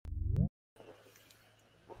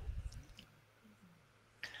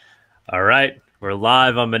All right, we're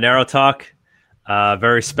live on Monero Talk.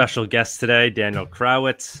 Very special guest today, Daniel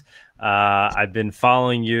Krawitz. I've been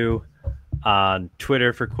following you on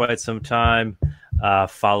Twitter for quite some time.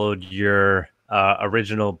 Followed your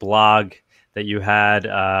original blog that you had.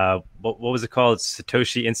 What was it called?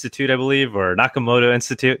 Satoshi Institute, I believe, or Nakamoto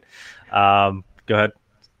Institute. Go ahead.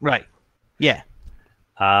 Right. Yeah.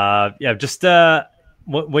 Just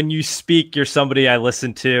when you speak, you're somebody I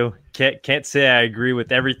listen to. Can't say I agree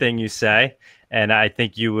with everything you say, and I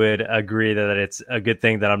think you would agree that it's a good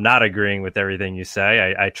thing that I'm not agreeing with everything you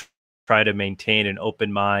say. I try to maintain an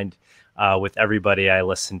open mind with everybody I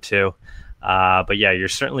listen to. But yeah, you're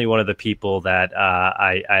certainly one of the people that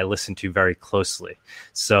I listen to very closely.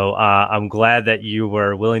 So I'm glad that you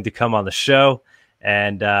were willing to come on the show,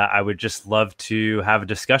 and I would just love to have a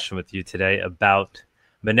discussion with you today about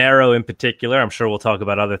Monero in particular. I'm sure we'll talk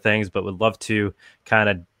about other things, but would love to kind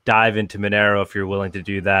of dive into Monero if you're willing to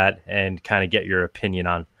do that and kind of get your opinion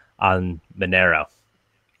on Monero.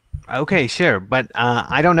 Okay, sure, but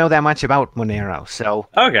I don't know that much about Monero, so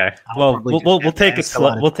Okay, well, we'll take it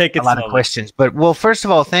slow. We'll take it a lot slowly. of questions. But well, first of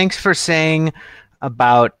all, thanks for saying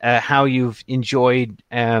about how you've enjoyed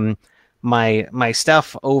my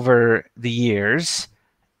stuff over the years,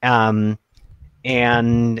 and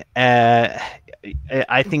I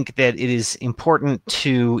think that it is important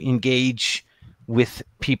to engage with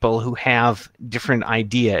people who have different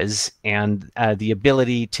ideas, and the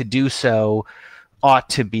ability to do so ought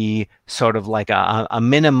to be sort of like a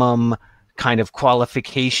minimum kind of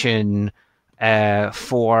qualification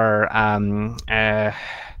for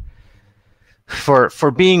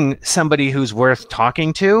being somebody who's worth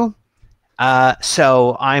talking to.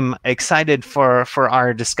 So I'm excited for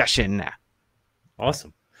our discussion.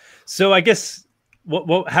 Awesome. So I guess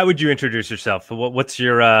how would you introduce yourself? What's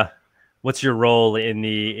your role in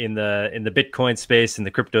the Bitcoin space, in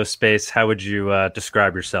the crypto space? How would you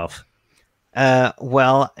describe yourself? I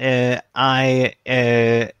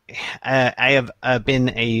have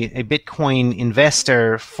been a Bitcoin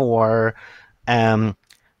investor for a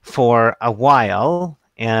while.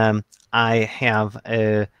 I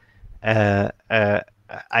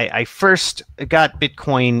first got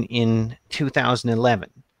Bitcoin in 2011,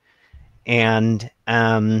 and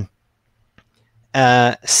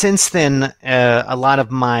since then, a lot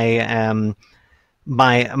of my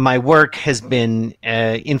work has been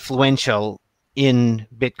influential in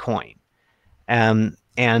Bitcoin,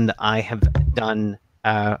 and I have done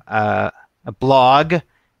a blog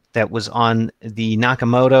that was on the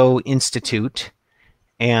Nakamoto Institute,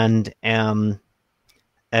 and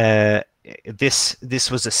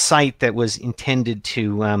this was a site that was intended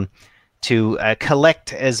to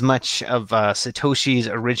collect as much of Satoshi's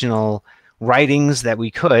original writings that we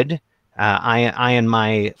could. I and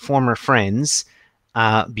my former friends,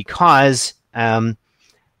 because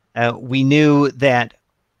we knew that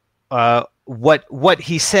what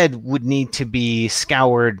he said would need to be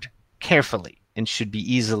scoured carefully and should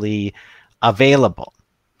be easily available.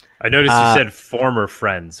 I noticed you said former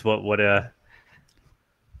friends. What do you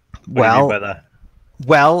mean by that?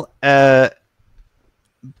 Well,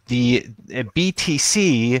 the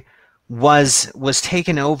BTC was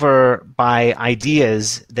taken over by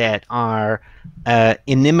ideas that are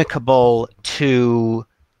inimical to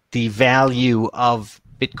the value of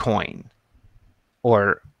Bitcoin,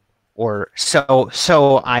 or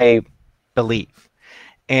so I believe,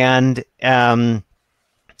 and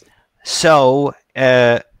so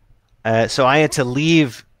I had to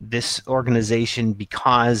leave this organization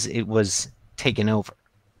because it was taken over,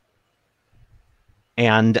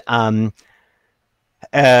 and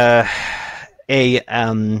a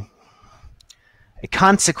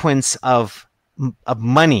consequence of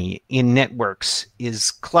money in networks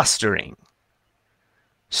is clustering.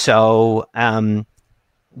 So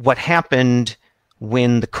what happened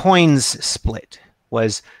when the coins split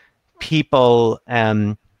was people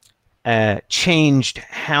changed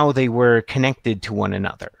how they were connected to one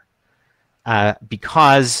another,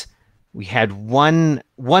 because we had one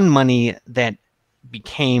money that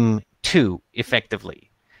became two effectively,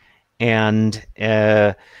 and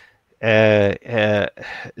the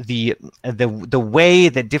way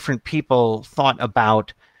that different people thought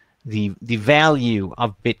about the value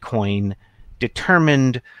of Bitcoin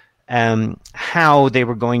determined how they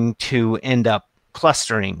were going to end up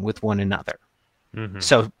clustering with one another. Mm-hmm.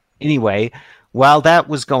 So anyway, while that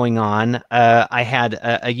was going on, I had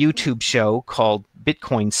a YouTube show called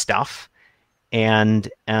Bitcoin Stuff, and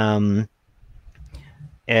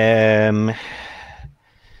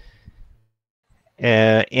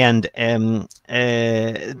This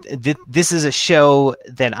is a show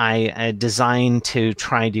that I designed to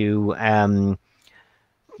try to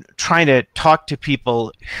talk to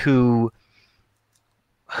people who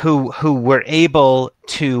were able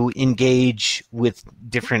to engage with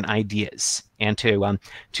different ideas, and to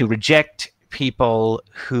reject people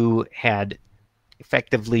who had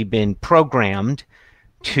effectively been programmed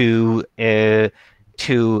to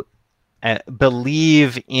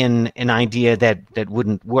believe in an idea that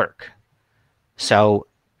wouldn't work. So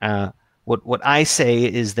what I say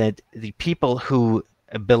is that the people who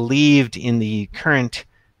believed in the current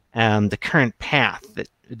path that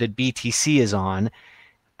BTC is on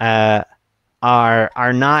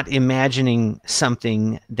are not imagining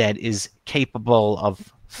something that is capable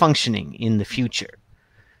of functioning in the future,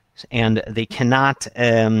 and they cannot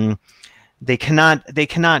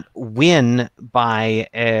win by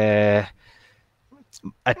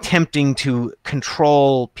attempting to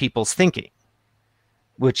control people's thinking.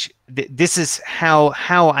 Which this is how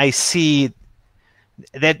I see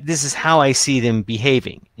that. This is how I see them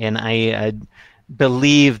behaving, and I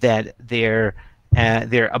believe that their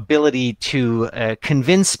ability to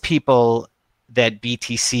convince people that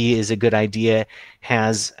BTC is a good idea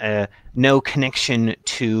has no connection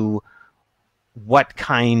to what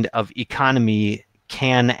kind of economy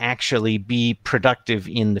can actually be productive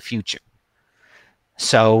in the future.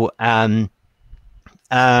 So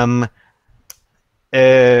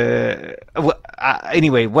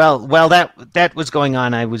anyway, while that was going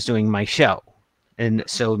on, I was doing my show, and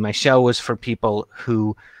so my show was for people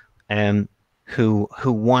who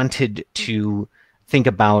wanted to think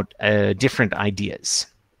about different ideas.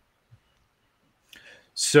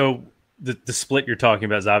 So the split you're talking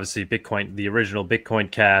about is obviously Bitcoin, the original Bitcoin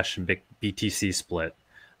Cash and BTC split.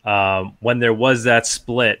 When there was that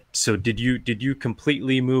split, so did you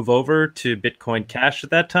completely move over to Bitcoin Cash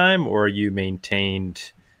at that time, or you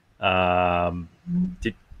maintained a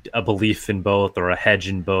belief in both or a hedge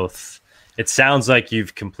in both? It sounds like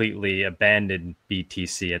you've completely abandoned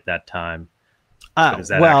BTC at that time. Is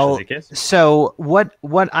that actually the case? So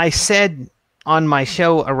what I said on my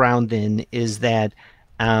show around then is that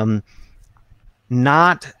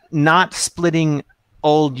not splitting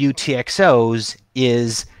old UTXOs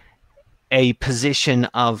is a position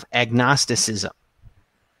of agnosticism.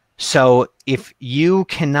 So if you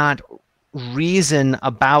cannot reason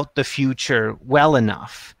about the future well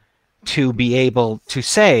enough to be able to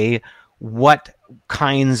say what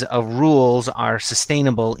kinds of rules are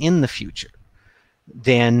sustainable in the future,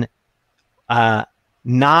 then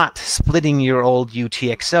not splitting your old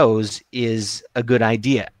UTXOs is a good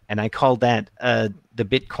idea. And I call that the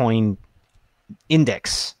Bitcoin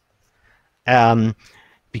index,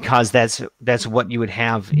 because that's what you would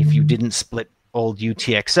have if you didn't split old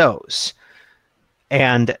UTXOs.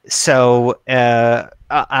 And so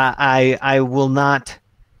I will not.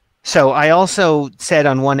 So I also said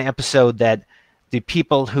on one episode that the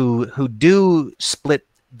people who do split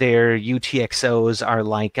their UTXOs are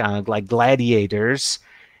like gladiators,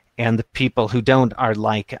 and the people who don't are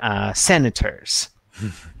like senators.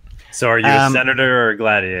 So are you a senator or a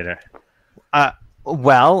gladiator?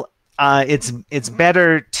 Well, it's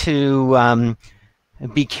better to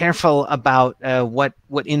be careful about what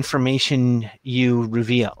information you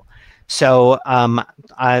reveal. So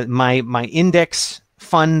my index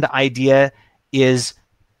fund idea is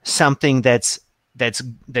something that's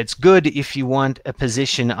good if you want a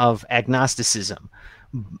position of agnosticism.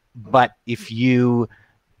 But if you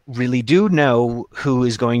really do know who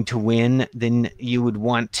is going to win, then you would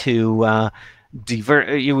want to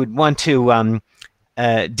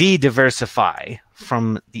de-diversify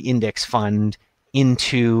from the index fund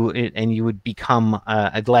into it, and you would become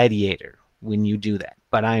a gladiator when you do that.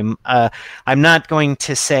 But I'm not going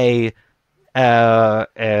to say how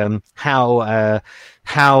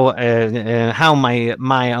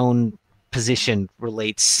my own position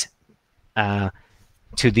relates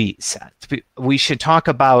to these. We should talk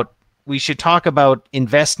about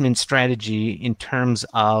investment strategy in terms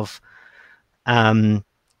of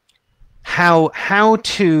how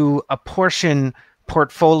to apportion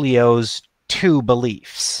portfolios to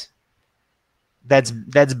beliefs. That's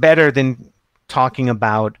better than talking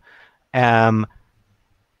about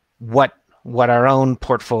what our own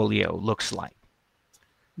portfolio looks like.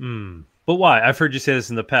 But why? I've heard you say this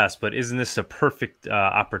in the past, but isn't this a perfect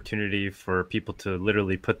opportunity for people to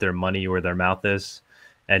literally put their money where their mouth is,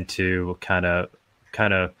 and to kind of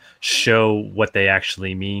show what they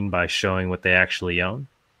actually mean by showing what they actually own?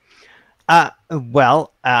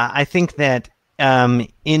 Well, I think that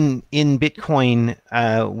in Bitcoin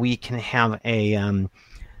we can have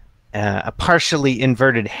a partially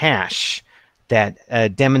inverted hash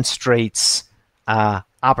that demonstrates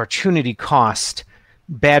opportunity cost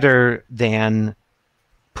better than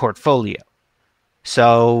portfolio.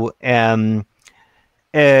 So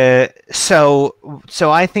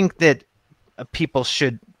so I think that people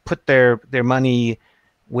should put their money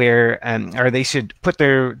where, or they should put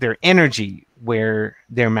their energy where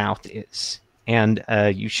their mouth is, and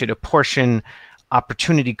you should apportion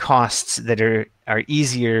opportunity costs that are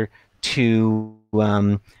easier to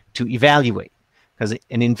evaluate, because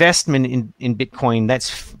an investment in Bitcoin,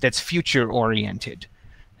 that's future oriented,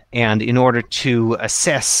 and in order to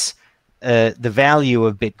assess the value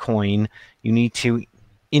of Bitcoin, you need to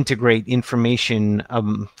integrate information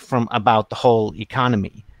from about the whole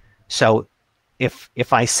economy. So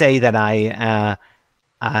if I say that I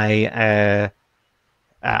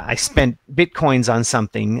spent Bitcoins on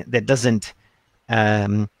something, that doesn't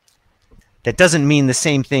mean the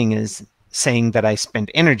same thing as saying that I spent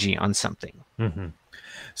energy on something. Mm-hmm.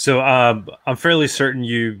 So I'm fairly certain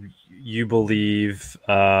you believe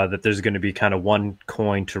that there's going to be kind of one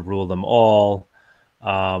coin to rule them all.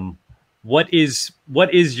 What is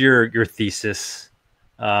your thesis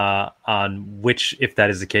on which, if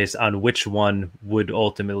that is the case, on which one would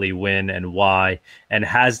ultimately win and why? And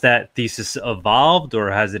has that thesis evolved,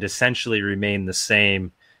 or has it essentially remained the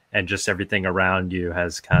same, and just everything around you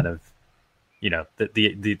has kind of,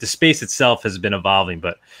 the space itself has been evolving,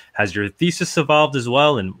 but has your thesis evolved as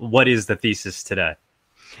well? And what is the thesis today?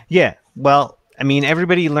 Yeah, well, I mean,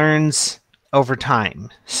 everybody learns over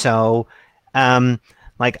time. So,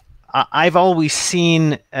 I've always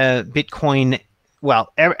seen Bitcoin.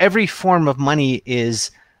 Well, every form of money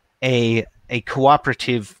is a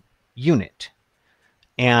cooperative unit,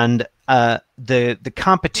 and the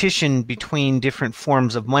competition between different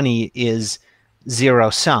forms of money is zero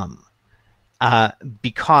sum,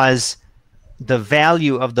 because the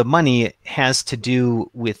value of the money has to do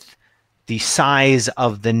with the size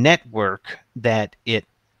of the network that it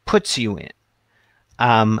puts you in,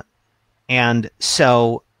 and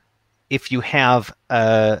so if you have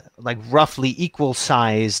roughly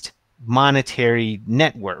equal-sized monetary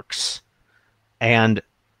networks, and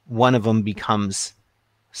one of them becomes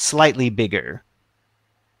slightly bigger,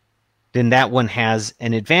 then that one has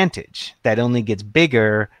an advantage. That only gets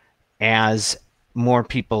bigger as more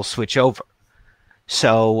people switch over.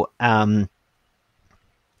 So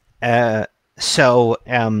so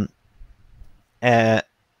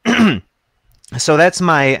that's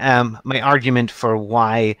my my argument for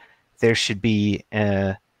why there should be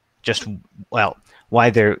why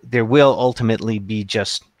there will ultimately be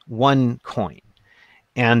just one coin,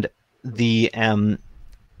 and the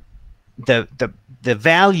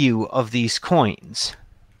value of these coins,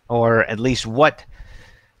 or at least what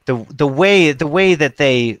the way that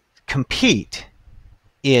they compete,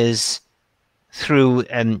 is through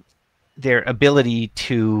their ability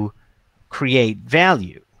to create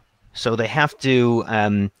value. So they have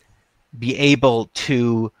to be able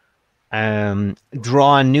to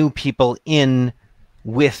draw new people in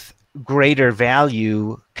with greater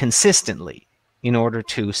value consistently in order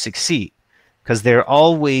to succeed, because they're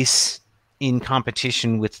always in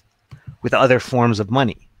competition with other forms of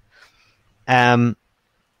money.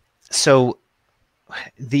 So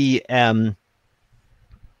the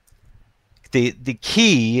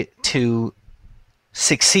key to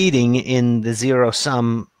succeeding in the zero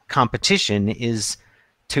sum competition is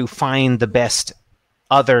to find the best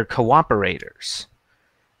other cooperators.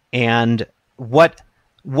 And what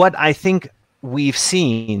I think we've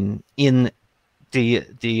seen in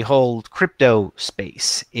the whole crypto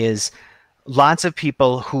space is lots of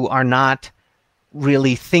people who are not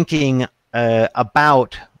really thinking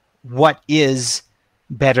about what is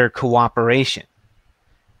better cooperation.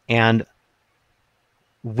 And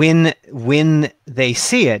when they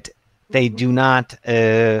see it, they do not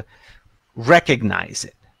recognize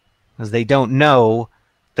it, because they don't know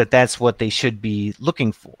that that's what they should be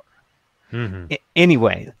looking for. Mm-hmm.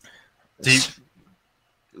 Anyway,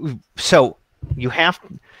 so you have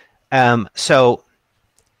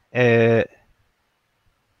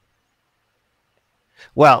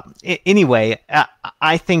anyway,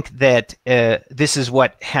 I think that this is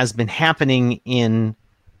what has been happening in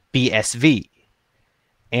BSV,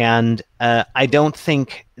 and I don't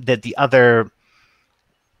think that the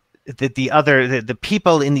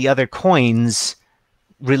people in the other coins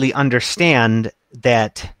really understand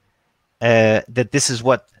that that this is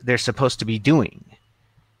what they're supposed to be doing.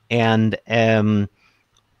 And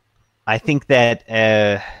I think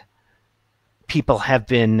that people have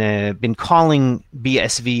been calling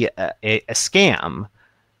BSV a scam,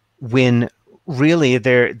 when really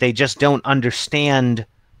they just don't understand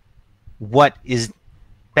what is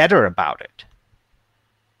better about it.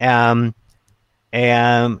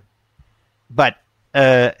 But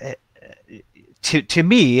to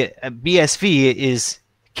me, BSV is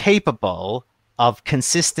capable of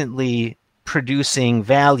consistently producing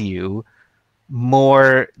value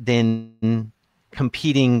more than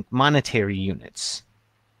competing monetary units,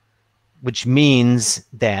 which means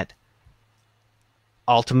that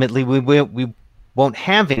ultimately we won't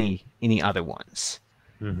have any other ones.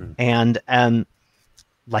 Mm-hmm. And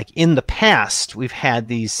like in the past, we've had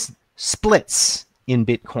these splits in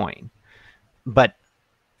Bitcoin, but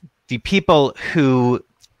the people who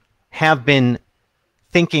have been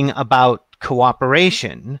thinking about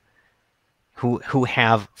cooperation, who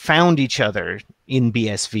have found each other in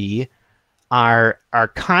BSV, are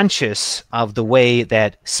conscious of the way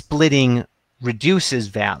that splitting reduces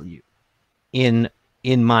value in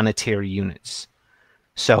monetary units.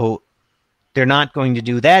 So they're not going to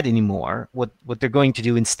do that anymore. What they're going to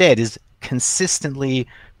do instead is consistently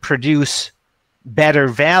produce better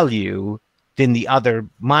value than the other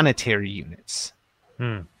monetary units,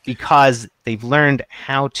 because they've learned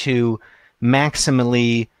how to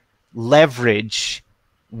maximally leverage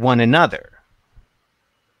one another.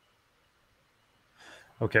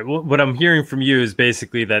 Okay, well, what I'm hearing from you is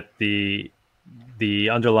basically that the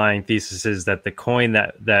underlying thesis is that the coin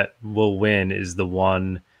that will win is the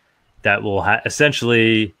one that will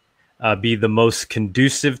essentially be the most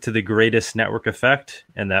conducive to the greatest network effect,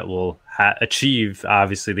 and that will achieve,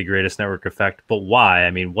 obviously, the greatest network effect. But why?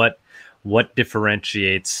 I mean, what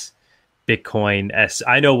differentiates Bitcoin?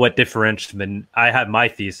 I know what differentiates. I have my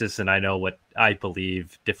thesis, and I know what I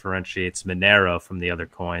believe differentiates Monero from the other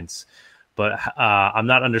coins. But I'm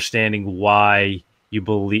not understanding why you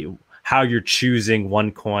believe, how you're choosing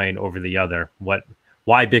one coin over the other. Why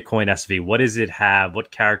Bitcoin SV? What does it have? What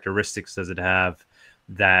characteristics does it have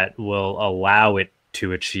that will allow it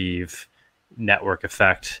to achieve network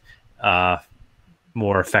effect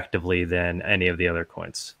more effectively than any of the other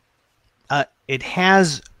coins? It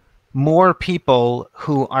has more people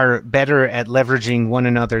who are better at leveraging one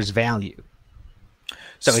another's value.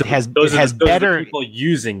 So it has better people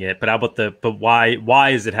using it, but how about why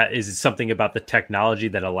is it is it something about the technology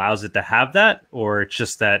that allows it to have that, or it's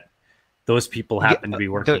just that those people happen to be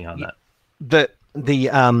working on that?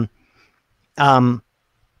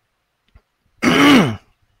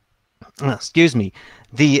 Excuse me.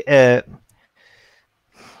 The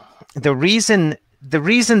reason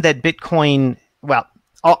that Bitcoin, well,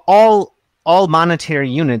 all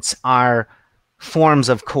monetary units are forms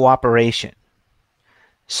of cooperation.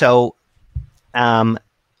 So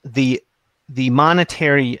the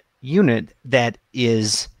monetary unit that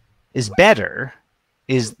is better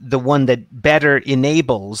is the one that better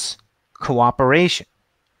enables cooperation.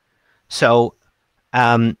 So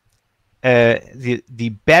the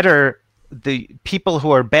people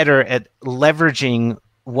who are better at leveraging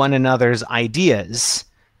one another's ideas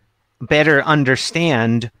better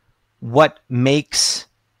understand what makes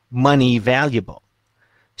money valuable.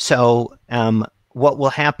 So what will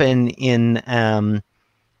happen in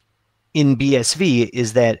BSV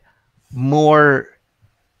is that more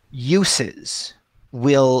uses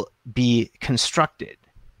will be constructed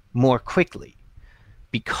more quickly,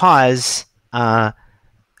 because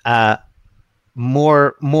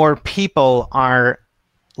more people are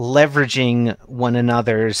leveraging one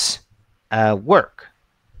another's work.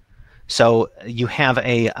 So you have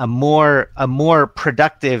a more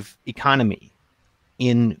productive economy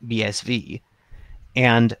in BSV.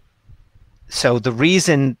 And so the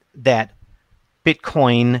reason that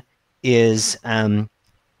Bitcoin is a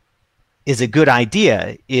good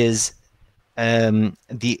idea is Bitcoin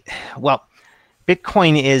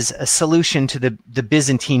is a solution to the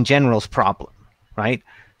Byzantine generals problem, right?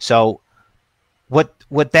 So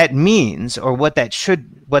what that means, or what that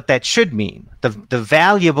should mean, the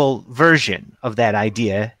valuable version of that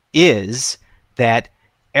idea is that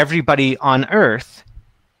everybody on Earth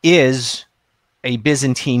is a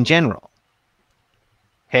Byzantine general.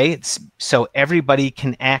 Okay, so everybody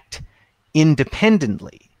can act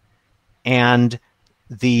independently, and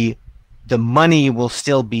the money will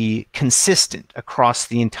still be consistent across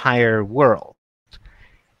the entire world.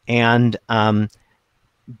 And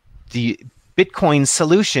the Bitcoin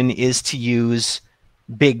solution is to use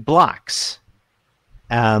big blocks,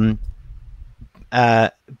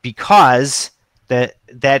 because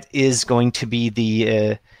that is going to be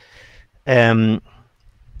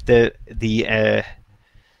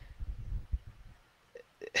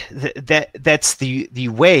that's the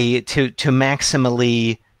way to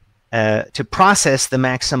maximally to process the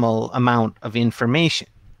maximal amount of information.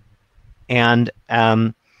 And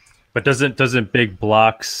but doesn't big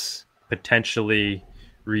blocks potentially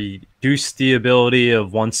reduce the ability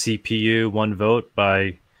of one CPU, one vote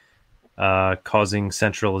by causing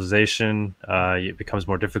centralization? It becomes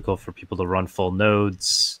more difficult for people to run full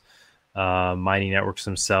nodes. Mining networks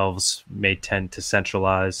themselves may tend to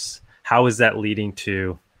centralize. How is that leading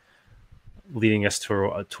us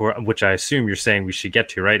to which I assume you're saying we should get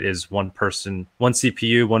to, right? Is one person, one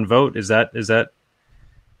CPU, one vote? Is that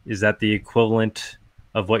the equivalent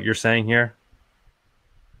of what you're saying here?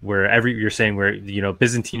 You're saying where,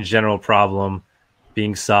 Byzantine general problem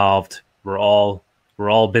being solved, we're all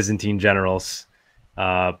Byzantine generals.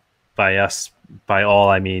 By all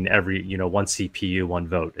I mean every, one CPU, one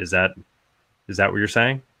vote. Is that what you're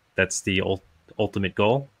saying? That's the ultimate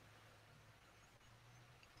goal?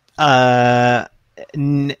 No,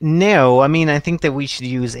 I mean, I think that we should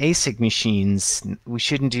use ASIC machines. We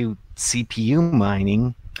shouldn't do CPU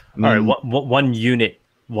mining. All right, one unit,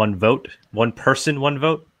 one vote, one person, one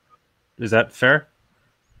vote. Is that fair?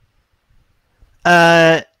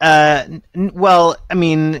 Well, I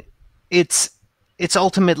mean, it's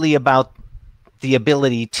ultimately about the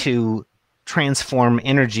ability to transform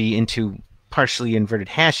energy into partially inverted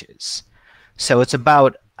hashes. So it's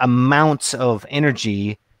about amounts of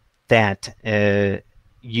energy that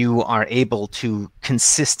you are able to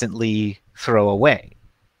consistently throw away.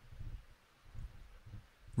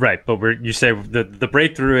 Right, but you say the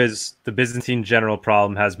breakthrough is the Byzantine general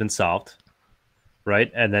problem has been solved,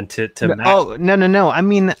 right? And then no. I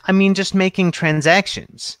mean just making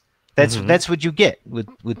transactions. That's what you get with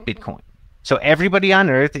Bitcoin. So everybody on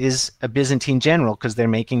Earth is a Byzantine general because they're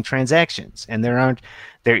making transactions, and there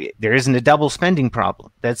isn't a double spending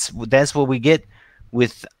problem. That's what we get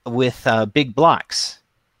with big blocks.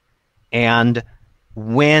 And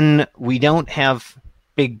when we don't have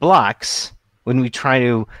big blocks, when we try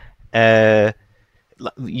to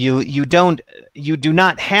you do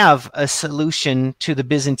not have a solution to the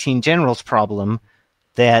Byzantine generals problem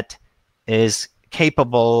that is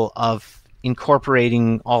capable of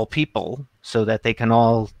incorporating all people so that they can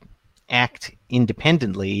all act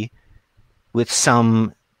independently with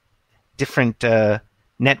some different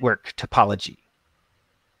network topology.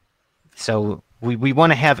 So we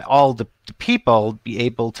want to have all the people be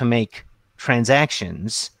able to make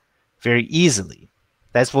transactions very easily.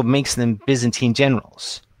 That's what makes them Byzantine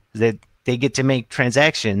generals. That they get to make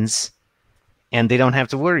transactions and they don't have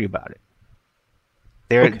to worry about it.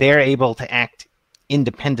 They're able to act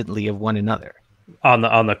independently of one another. On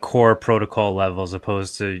the core protocol level, as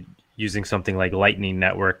opposed to using something like Lightning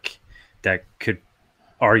Network that could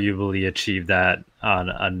arguably achieve that on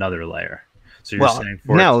another layer. So you're saying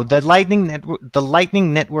the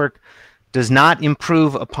Lightning Network does not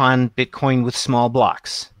improve upon Bitcoin with small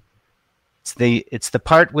blocks. It's the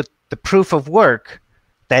part with the proof of work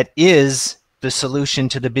that is the solution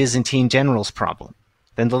to the Byzantine generals problem.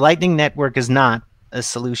 Then the Lightning Network is not a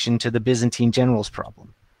solution to the Byzantine generals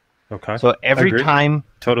problem. Okay. So every time,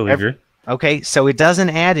 totally agree. Okay, so it doesn't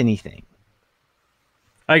add anything.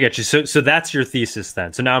 I get you. So that's your thesis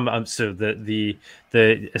then. So now I'm so the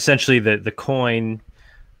essentially the coin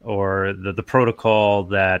or the protocol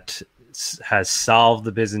that has solved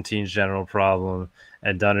the Byzantine general problem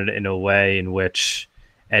and done it in a way in which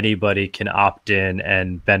anybody can opt in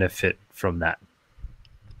and benefit from that.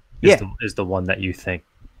 Is the one that you think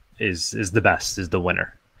is the best, is the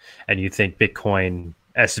winner, and you think Bitcoin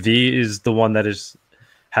SV is the one that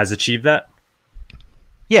has achieved that?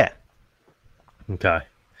 Yeah. Okay.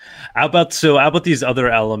 How about these other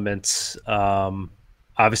elements?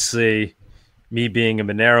 Obviously, me being a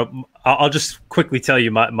Monero, I'll just quickly tell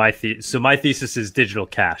you my thesis. So my thesis is digital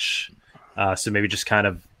cash. So maybe just kind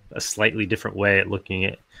of a slightly different way at looking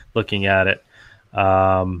at it.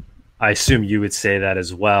 I assume you would say that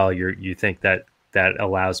as well. You think that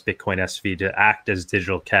allows Bitcoin SV to act as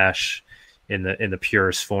digital cash in the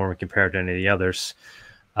purest form compared to any of the others.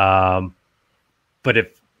 But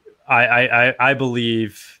if I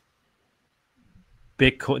believe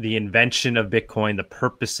Bitcoin, the invention of Bitcoin, the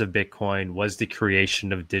purpose of Bitcoin was the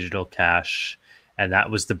creation of digital cash, and that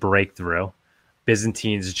was the breakthrough.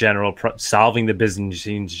 Solving the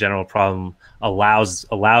Byzantine's general problem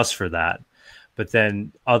allows for that. But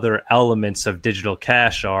then other elements of digital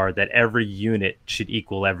cash are that every unit should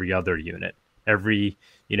equal every other unit. Every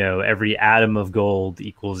atom of gold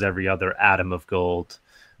equals every other atom of gold.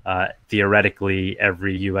 Theoretically,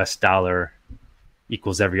 every US dollar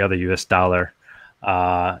equals every other US dollar.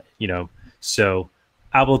 So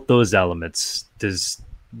how about those elements?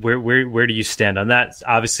 Where do you stand on that?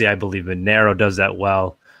 Obviously, I believe Monero does that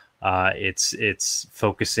well. It's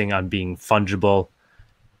focusing on being fungible.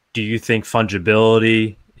 Do you think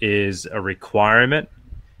fungibility is a requirement?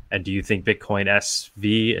 And do you think Bitcoin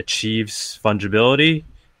SV achieves fungibility?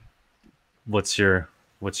 What's your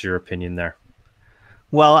opinion there?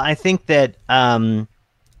 Well, I think that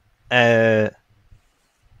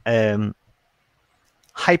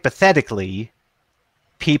hypothetically,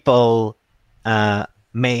 people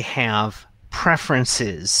may have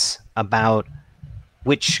preferences about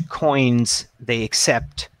which coins they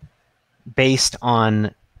accept based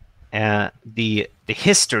on the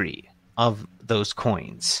history of those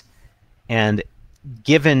coins. And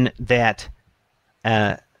given that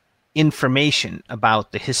information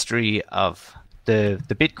about the history of the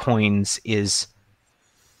Bitcoins is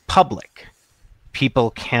public,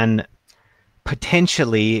 people can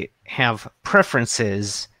potentially have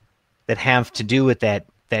preferences that have to do with that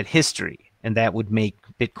history, and that would make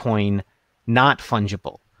Bitcoin not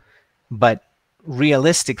fungible. But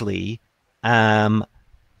realistically, the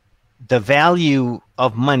value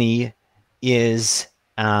of money is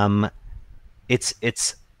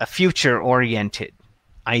it's a future-oriented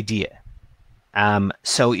idea.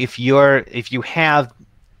 So if you have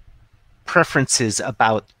preferences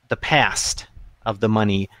about the past of the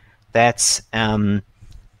money, that's not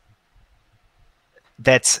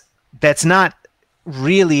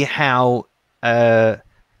really how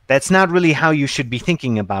you should be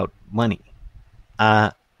thinking about money.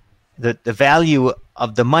 The value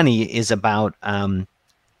of the money is about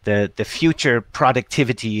the future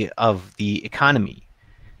productivity of the economy,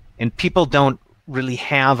 and people don't really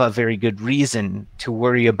have a very good reason to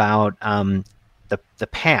worry about the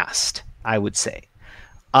past, I would say,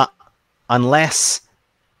 unless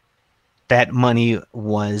that money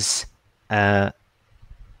was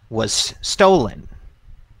stolen,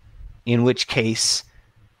 in which case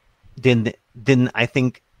then I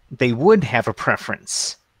think they would have a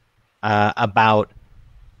preference about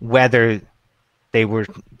whether they were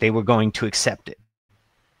going to accept it,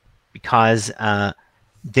 because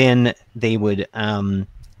then they would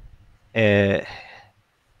they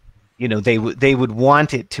would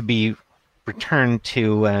want it to be returned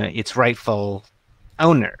to its rightful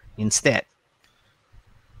owner instead.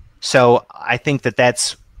 So I think that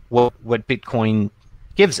that's what Bitcoin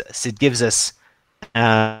gives us. It gives us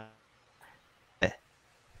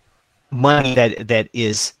money that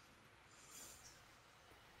is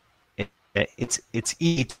it's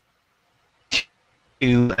easy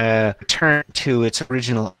to return to its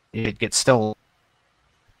original if it gets stolen.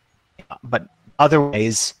 But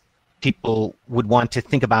otherwise, people would want to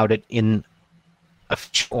think about it in a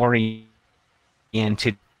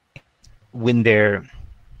future-oriented when they're.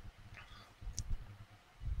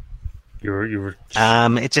 You were.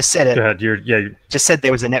 It just said it. Go ahead. Just said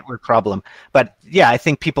there was a network problem, but yeah, I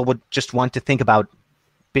think people would just want to think about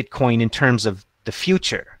Bitcoin in terms of the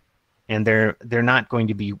future, and they're not going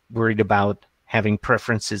to be worried about having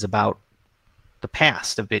preferences about the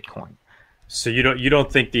past of Bitcoin. So you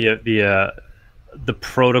don't think the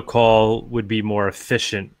protocol would be more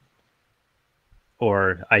efficient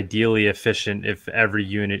or ideally efficient if every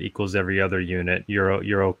unit equals every other unit?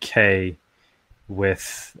 You're okay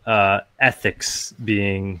with ethics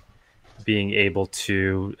being able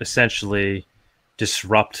to essentially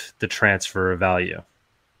disrupt the transfer of value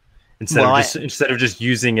instead of just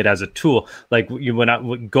using it as a tool. Like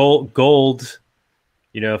gold,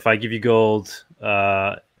 if I give you gold,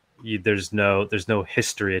 there's no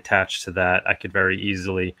history attached to that. I could very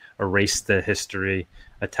easily erase the history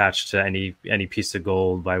attached to any piece of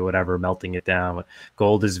gold by whatever, melting it down.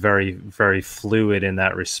 Gold is very, very fluid in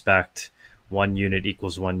that respect. 1 unit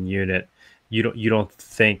equals 1 unit. You don't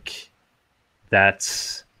think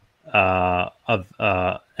that's a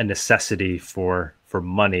necessity for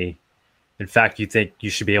money. In fact, you think you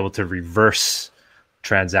should be able to reverse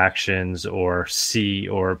transactions or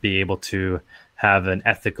be able to have an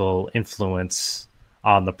ethical influence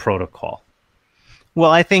on the protocol.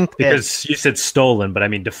 Well, I think because you said stolen, but I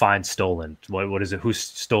mean, define stolen. What is it? Who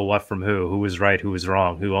stole what from who? Who was right? Who was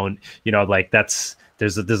wrong? Who owned?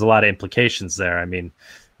 There's a lot of implications there. I mean,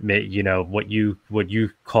 what you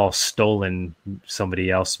call stolen, somebody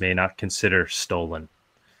else may not consider stolen.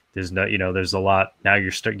 There's a lot. Now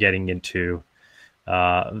you're getting into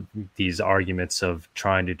these arguments of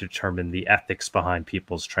trying to determine the ethics behind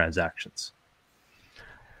people's transactions.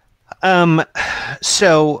 Well,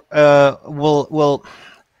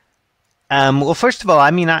 first of all,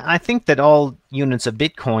 I mean, I think that all units of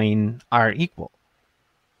Bitcoin are equal,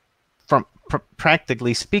 from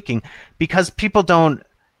practically speaking, because people don't.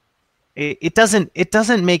 It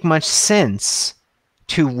doesn't make much sense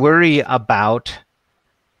to worry about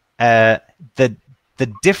the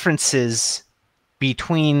differences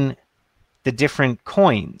between the different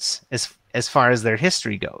coins as far as their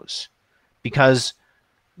history goes, because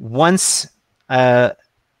once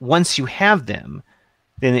you have them,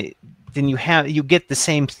 then you get the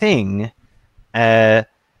same thing, no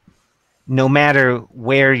matter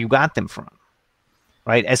where you got them from,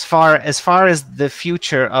 right? As far as the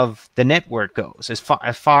future of the network goes, as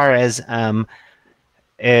far as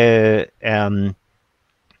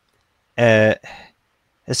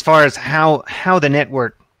how the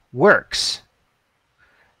network works,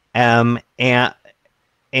 and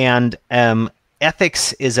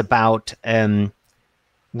ethics is about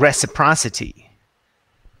reciprocity.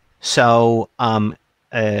 So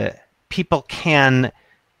people can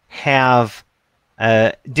have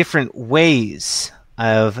different ways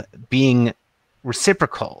of being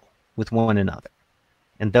reciprocal with one another,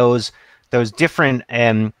 and those different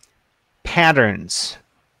patterns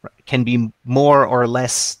can be more or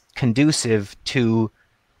less conducive to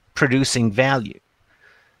producing value.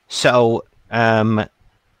 So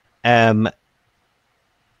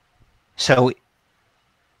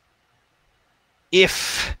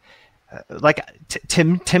if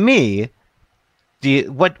to me,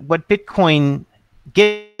 what Bitcoin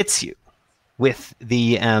gets you with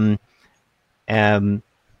the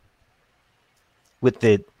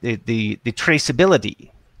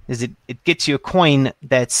traceability is it gets you a coin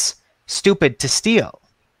that's stupid to steal,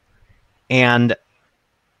 and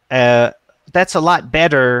that's a lot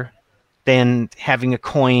better than having a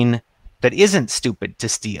coin that isn't stupid to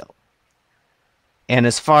steal. And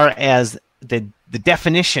as far as the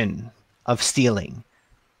definition of stealing,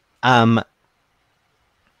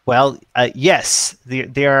 yes,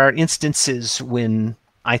 there are instances when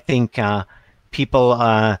I think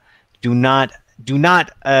people do not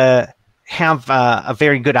have a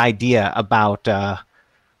very good idea about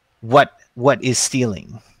what is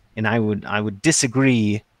stealing, and I would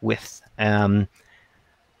disagree with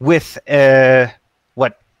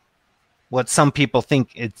what some people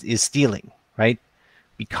think is stealing, right?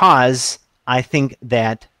 Because I think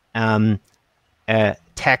that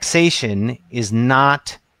taxation is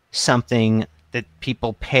not something that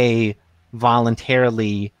people pay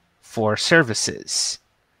voluntarily for services.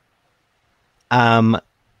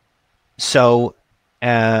 So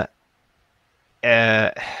the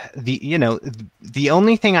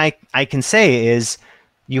only thing I can say is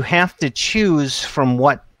you have to choose from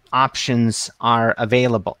what options are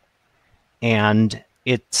available, and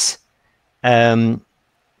it's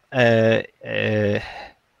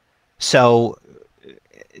so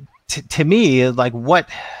to me, like what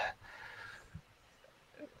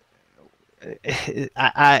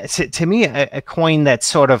to me a coin that's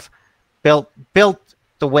sort of built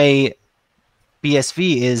the way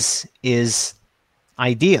BSV is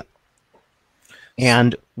ideal,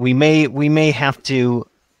 and we may have to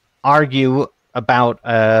argue about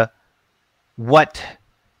what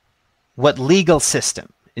legal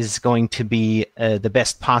system is going to be the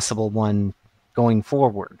best possible one going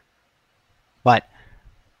forward. But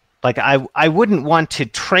like I wouldn't want to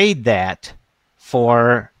trade that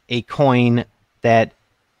for a coin that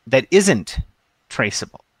isn't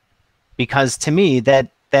traceable, because to me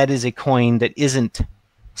that is a coin that isn't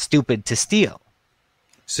stupid to steal.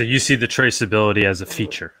 So you see the traceability as a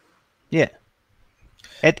feature. Yeah.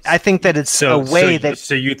 I think that it's a way that...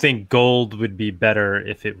 So you think gold would be better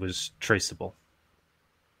if it was traceable?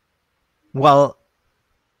 Well,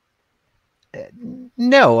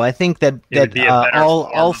 no, I think that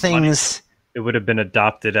all things... It would have been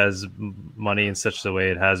adopted as money in such a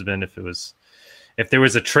way it has been if there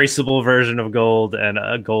was a traceable version of gold and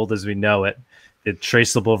a gold as we know it, the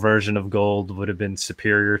traceable version of gold would have been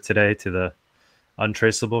superior today to the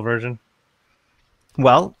untraceable version?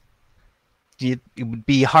 Well, it would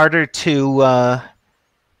be harder to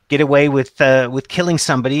get away with killing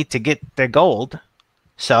somebody to get their gold.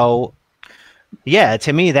 So, yeah,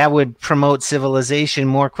 to me that would promote civilization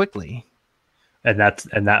more quickly. And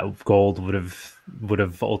that gold would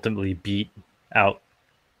have ultimately beat out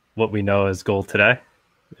what we know as gold today.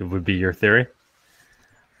 It would be your theory.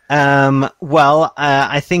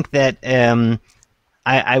 I think that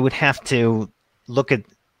I would have to look at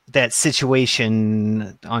that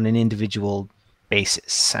situation on an individual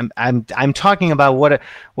basis. I'm talking about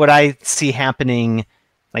what I see happening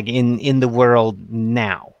like in the world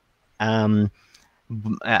now. I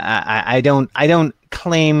don't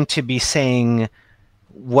claim to be saying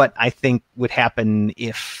what I think would happen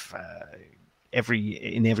if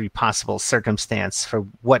in every possible circumstance for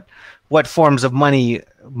what forms of money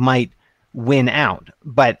might win out,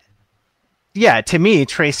 but yeah, to me,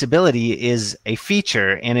 traceability is a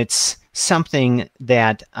feature, and it's something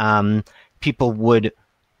that people would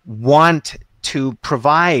want to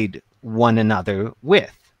provide one another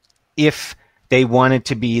with if they wanted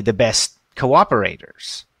to be the best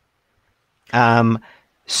cooperators. Well,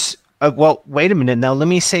 wait a minute. Now, let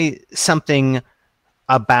me say something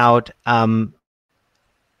about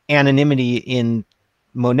anonymity in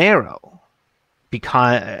Monero,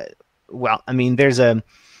 because, well, I mean, there's a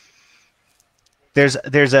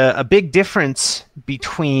big difference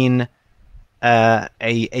between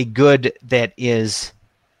a good that is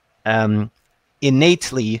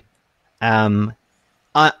innately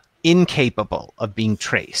incapable of being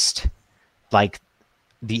traced, like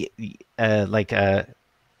the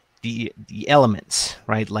elements,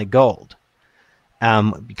 right? Like gold,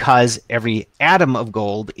 because every atom of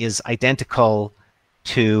gold is identical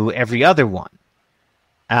to every other one.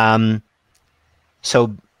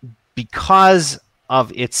 So because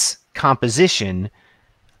of its composition,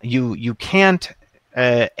 you can't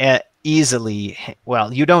easily,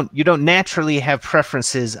 well, you don't naturally have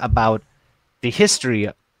preferences about the history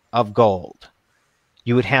of gold.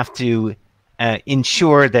 You would have to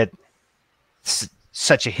ensure that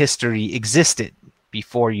such a history existed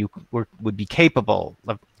before you would be capable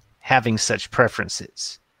of having such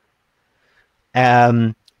preferences.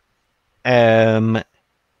 And there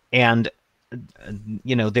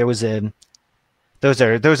was those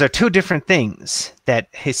are two different things that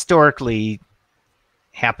historically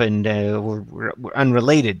happened, were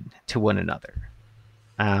unrelated to one another,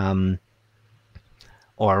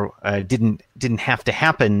 or didn't have to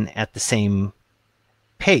happen at the same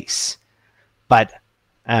pace. But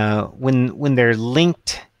when they're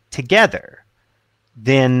linked together,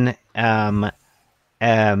 then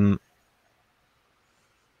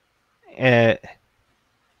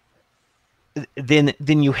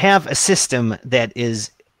then you have a system that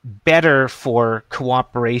is better for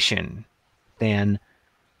cooperation than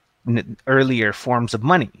earlier forms of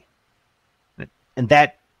money, and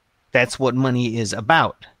that's what money is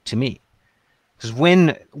about to me. Because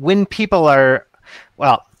when people are,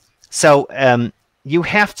 well, so you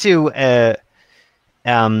have to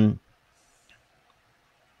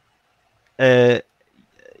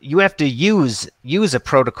use a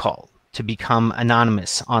protocol to become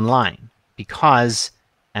anonymous online, because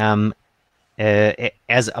as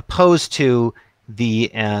opposed to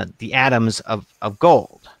the atoms of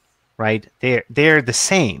gold, right? They're the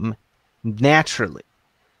same naturally.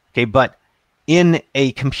 Okay, but in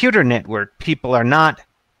a computer network, people are not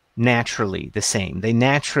naturally the same. They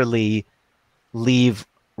naturally leave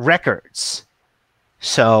records.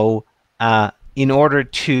 So in order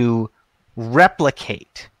to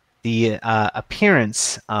replicate the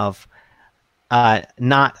appearance of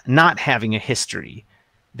not having a history,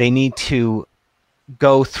 they need to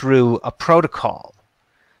go through a protocol.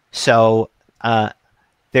 So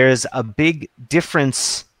there's a big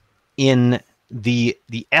difference in the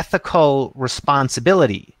ethical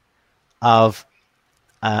responsibility of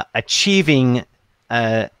achieving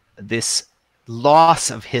this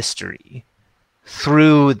loss of history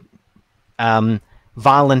through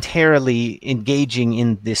voluntarily engaging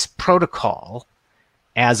in this protocol,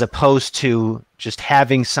 as opposed to just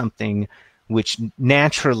having something which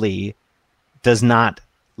naturally does not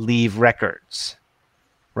leave records,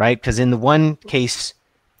 right? Because in the one case,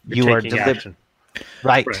 you are action.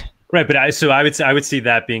 Right. Right, but I would see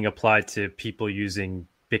that being applied to people using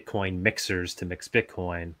Bitcoin mixers to mix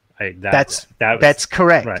Bitcoin. That's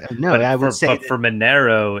correct. Right. No, but I would say for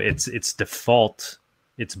Monero, it's default.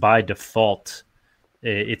 It's by default.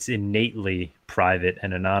 It's innately private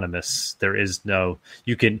and anonymous. There is no.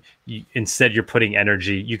 Instead you're putting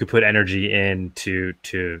energy. You could put energy in to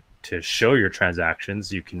show your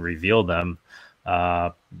transactions. You can reveal them,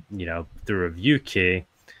 through a view key.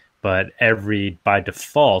 But by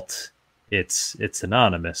default, it's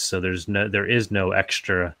anonymous. So there is no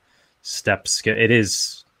extra steps. It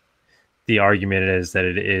is, the argument is that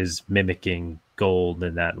it is mimicking gold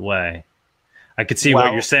in that way. I could see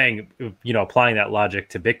what you're saying, applying that logic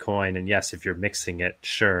to Bitcoin. And yes, if you're mixing it,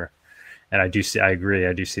 sure. And I agree.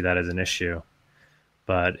 I do see that as an issue.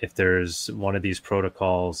 But if there's one of these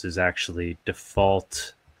protocols is actually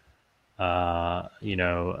default,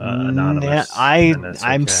 anonymous.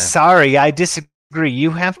 I'm sorry, I disagree.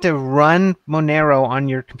 You have to run Monero on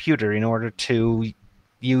your computer in order to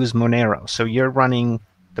use Monero. So you're running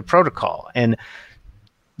the protocol. And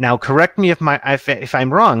now, correct me if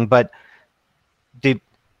I'm wrong, but the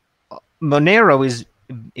Monero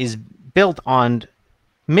is built on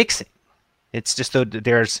mixing. It's just that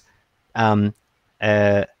there's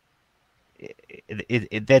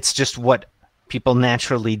that's just what people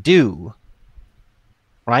naturally do,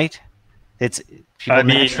 right? It's people I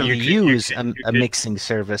mean, naturally use a mixing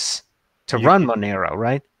service to run Monero,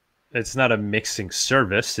 right? It's not a mixing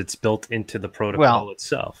service. It's built into the protocol Well,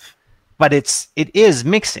 itself. but it is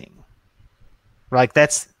mixing. Like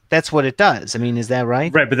that's what it does. I mean, is that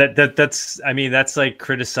right? Right, but that's I mean, that's like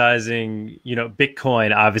criticizing,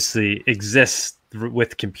 Bitcoin obviously exists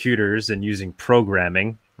with computers and using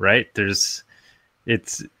programming, right? Bitcoin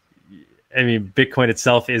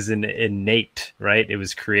itself is an innate, right? It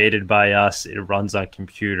was created by us. It runs on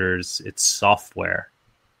computers. It's software.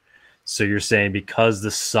 So you're saying because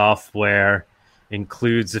the software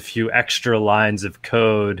includes a few extra lines of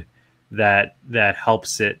code that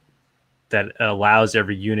helps it, that allows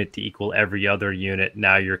every unit to equal every other unit,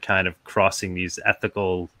 now you're kind of crossing these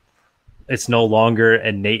ethical. It's no longer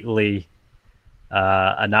innately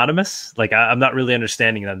anonymous. Like I'm not really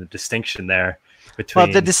understanding the distinction there between.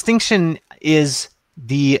 Well, the distinction is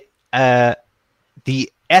the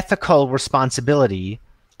ethical responsibility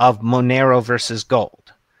of Monero versus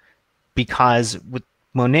Gold. Because with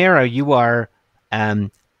Monero, you are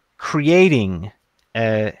creating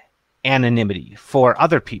anonymity for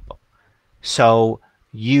other people. So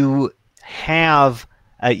you have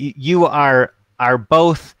you are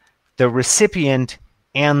both the recipient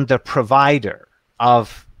and the provider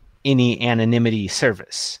of any anonymity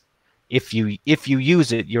service. If you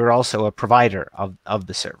use it, you're also a provider of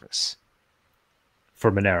the service.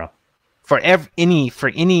 For Monero. For any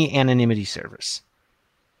anonymity service.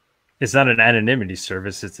 It's not an anonymity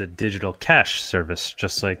service. It's a digital cash service,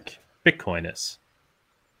 just like Bitcoin is.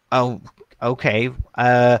 Oh, okay.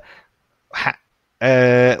 Well,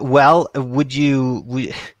 are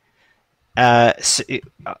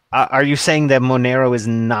you saying that Monero is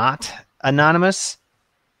not anonymous?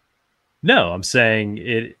 No, I'm saying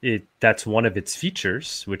it that's one of its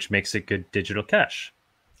features, which makes it good digital cash.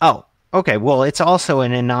 Oh, okay. Well, it's also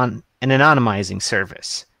an anonymizing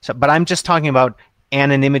service. So, but I'm just talking about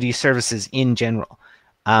anonymity services in general.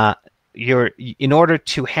 In order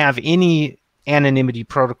to have any anonymity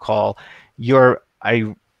protocol, you're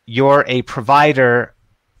a provider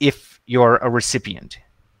if you're a recipient.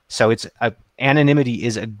 So anonymity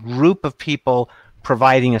is a group of people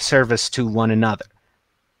providing a service to one another.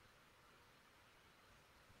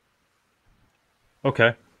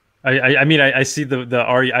 Okay. I mean, I see the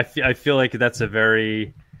I feel like that's a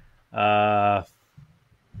very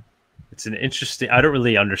it's an interesting. I don't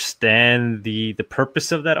really understand the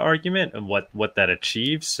purpose of that argument and what that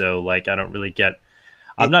achieves. So like, I don't really get.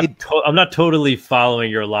 I'm not totally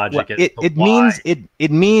following your logic. Well,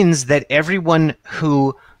 it means that everyone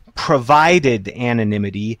who provided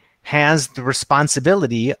anonymity has the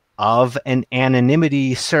responsibility of an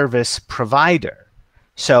anonymity service provider.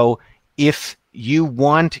 So if you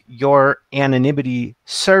want your anonymity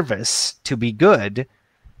service to be good,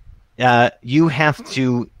 you have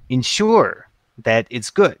to ensure that it's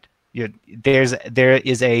good. There is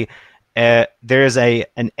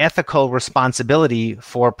an ethical responsibility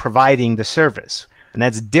for providing the service, and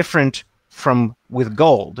that's different from with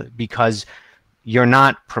gold because you're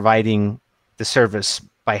not providing the service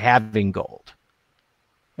by having gold.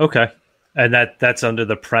 Okay, and that's under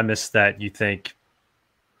the premise that you think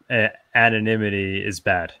anonymity is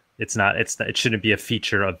bad. It's not. It shouldn't be a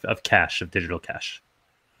feature of cash, of digital cash.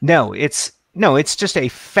 No, it's just a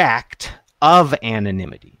fact of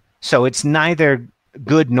anonymity. So it's neither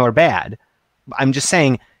good nor bad. I'm just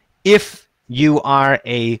saying, if you are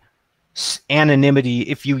if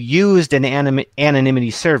you used an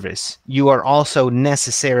anonymity service, you are also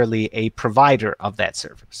necessarily a provider of that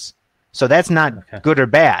service. So that's not good or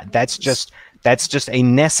bad. That's just a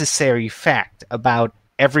necessary fact about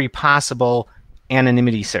every possible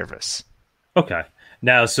anonymity service. Okay.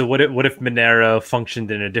 Now, so what if Monero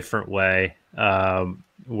functioned in a different way,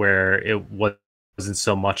 where it wasn't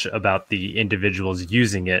so much about the individuals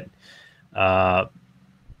using it, but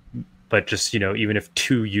just, even if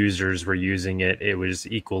two users were using it, it was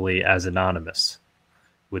equally as anonymous.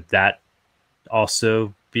 Would that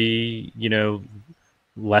also be,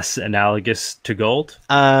 less analogous to gold?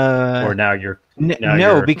 Or now you're...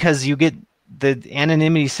 No, because you get the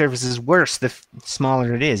anonymity service is worse the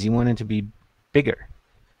smaller it is. You want it to be bigger.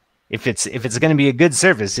 If it's going to be a good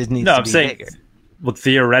service, it needs to be bigger. Well,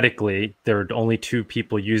 theoretically, there are only two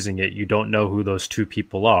people using it. You don't know who those two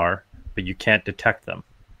people are, but you can't detect them.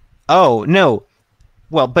 Oh, no.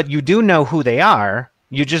 Well, but you do know who they are.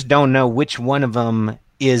 You just don't know which one of them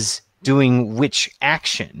is doing which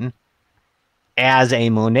action as a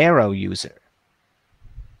Monero user.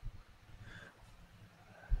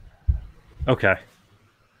 Okay.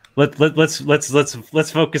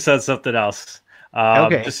 let's focus on something else.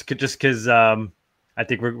 Okay. Just because I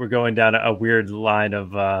think we're going down a weird line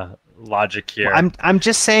of logic Well, here. I'm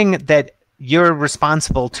just saying that you're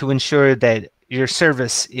responsible to ensure that your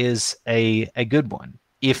service is a good one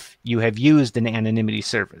if you have used an anonymity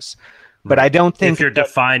service. But I Right. don't If think you're that,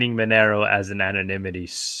 defining Monero as an anonymity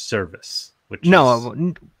service, which is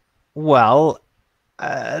no, well,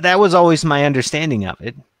 that was always my understanding of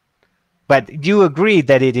it. But you agree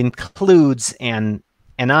that it includes an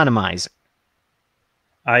anonymizer.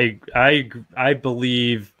 I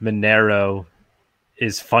believe Monero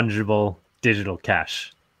is fungible digital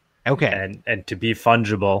cash. Okay. And to be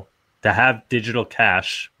fungible, to have digital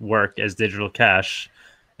cash work as digital cash,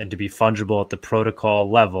 and to be fungible at the protocol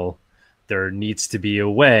level, there needs to be a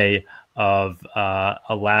way of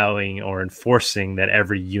allowing or enforcing that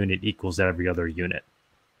every unit equals every other unit.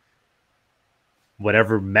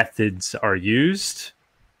 Whatever methods are used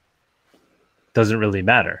doesn't really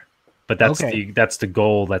matter, but that's the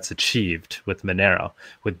goal that's achieved with Monero.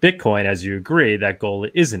 With Bitcoin, as you agree, that goal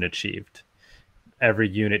isn't achieved. Every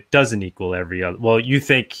unit doesn't equal every other. Well, you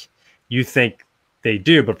think they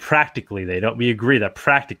do, but practically they don't. We agree that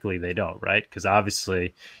practically they don't, right? Because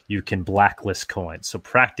obviously you can blacklist coins. So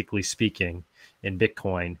practically speaking, in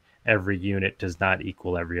Bitcoin, every unit does not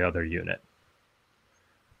equal every other unit.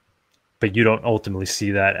 But you don't ultimately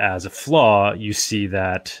see that as a flaw. You see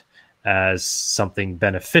that as something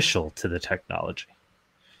beneficial to the technology.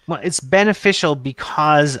 Well, it's beneficial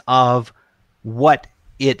because of what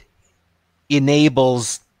it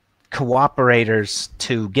enables cooperators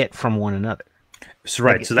to get from one another. So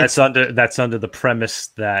right, so that's under the premise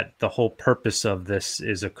that the whole purpose of this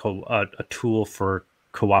is a tool for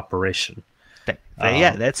cooperation.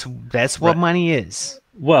 Yeah, that's what money is.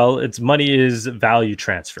 Well, it's money is value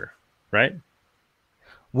transfer, right?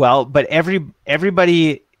 Well, but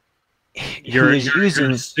everybody you're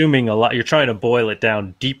assuming a lot. You're trying to boil it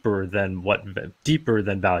down deeper than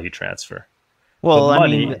value transfer. Well, but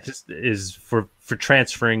money I mean, is for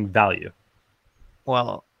transferring value.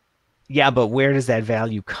 Well, yeah, but where does that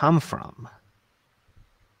value come from?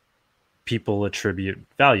 People attribute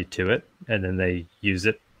value to it, and then they use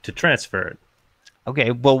it to transfer it.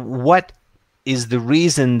 Okay, well, what is the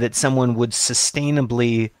reason that someone would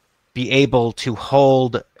sustainably be able to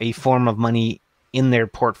hold a form of money in their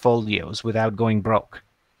portfolios without going broke?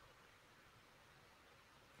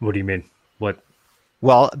 What do you mean? What?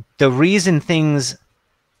 Well, the reason things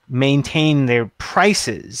maintain their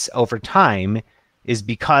prices over time is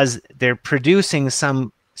because they're producing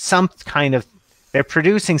they're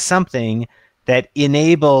producing something that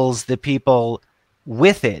enables the people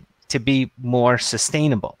with it to be more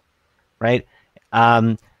sustainable, right?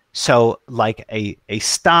 So like a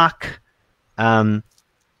stock,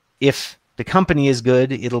 if the company is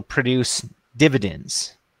good, it'll produce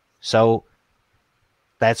dividends. So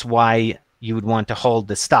that's why you would want to hold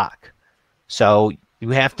the stock. So you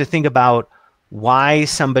have to think about why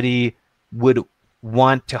somebody would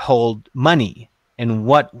want to hold money and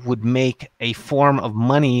what would make a form of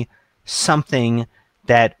money something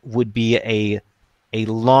that would be a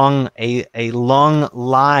long-lived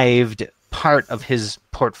part of his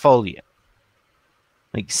portfolio.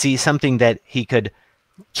 Like, see, something that he could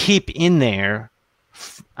keep in there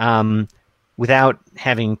without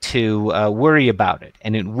having to worry about it,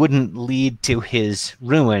 and it wouldn't lead to his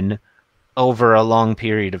ruin over a long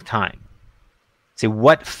period of time. See,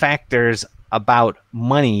 what factors about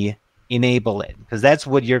money enable it? Because that's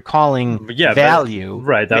what you're calling value.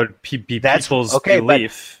 Right, that would be people's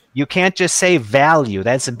belief. But you can't just say value.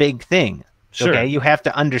 That's a big thing. Sure. Okay, you have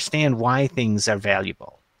to understand why things are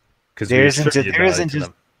valuable. Because there isn't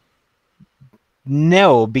just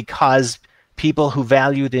no, because people who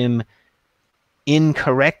value them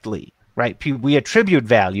incorrectly, right? We attribute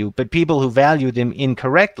value, but people who value them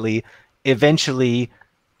incorrectly eventually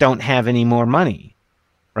don't have any more money,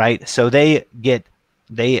 right? So they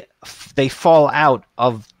fall out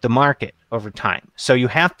of the market over time. So you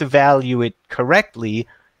have to value it correctly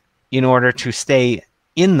in order to stay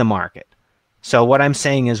in the market. So what I'm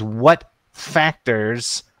saying is, what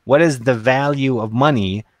is the value of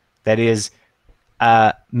money that is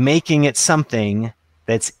making it something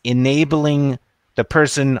that's enabling the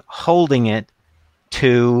person holding it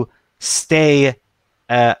to stay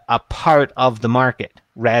a part of the market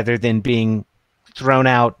rather than being thrown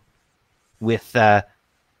out with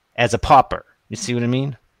as a pauper. You see what I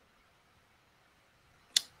mean?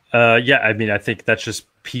 Yeah, I mean, I think that's just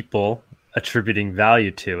people attributing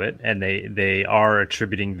value to it, and they are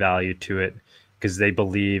attributing value to it because they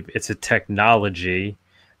believe it's a technology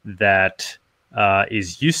that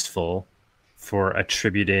is useful for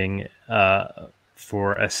attributing,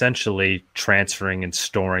 for essentially transferring and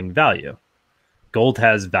storing value. Gold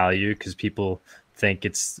has value because people think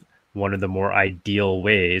it's one of the more ideal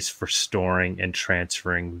ways for storing and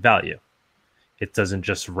transferring value. It doesn't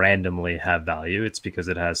just randomly have value. It's because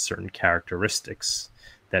it has certain characteristics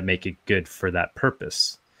that make it good for that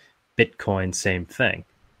purpose. Bitcoin, same thing.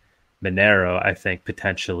 Monero, I think,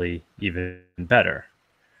 potentially even better,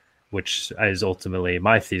 which is ultimately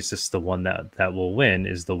my thesis. The one that will win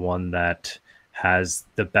is the one that has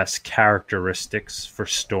the best characteristics for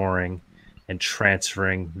storing and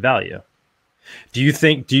transferring value. Do you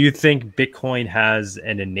think Bitcoin has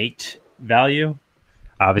an innate value?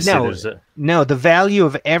 Obviously, no. The value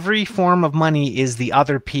of every form of money is the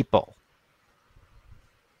other people.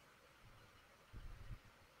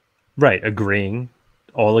 Right,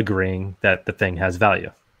 all agreeing that the thing has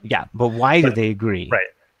value. Yeah, but why do they agree? Right,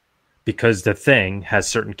 because the thing has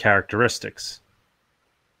certain characteristics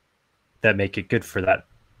that make it good for that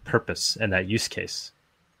purpose and that use case.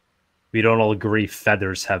 We don't all agree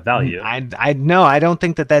feathers have value. I don't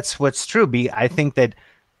think that that's what's true. I think that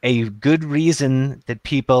a good reason that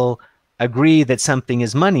people agree that something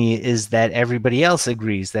is money is that everybody else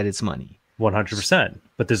agrees that it's money. 100%.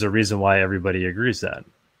 But there's a reason why everybody agrees to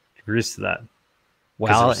that.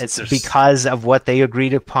 Well, it's because of what they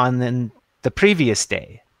agreed upon in the previous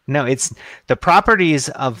day. No, it's the properties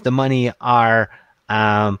of the money are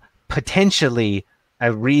potentially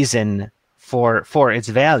a reason for its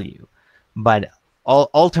value, but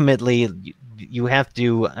ultimately you have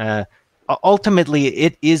to. Ultimately,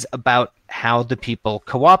 it is about how the people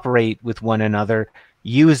cooperate with one another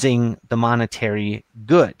using the monetary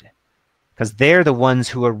good, because they're the ones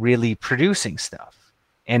who are really producing stuff.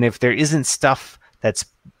 And if there isn't stuff that's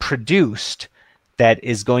produced that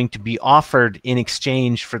is going to be offered in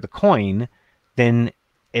exchange for the coin, then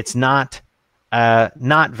it's not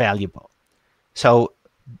valuable. So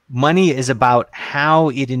money is about how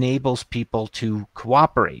it enables people to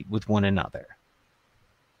cooperate with one another.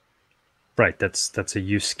 Right, that's a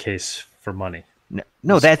use case for money.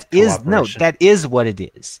 That is what it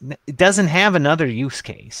is. It doesn't have another use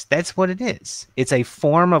case. That's what it is. It's a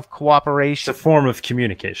form of cooperation. It's a form of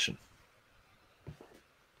communication.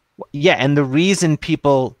 Yeah, and the reason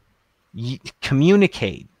people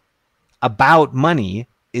communicate about money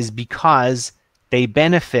is because they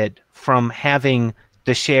benefit from having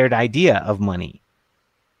the shared idea of money.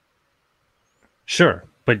 Sure,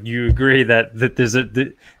 but you agree that there's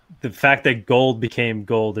the fact that gold became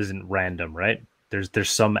gold isn't random, right?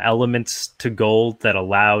 There's some elements to gold that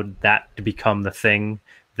allowed that to become the thing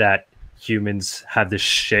that humans have this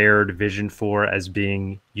shared vision for as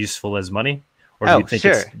being useful as money, or do you think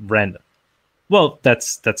it's random? Well,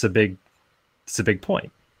 that's a big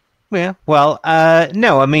point. Yeah. Well,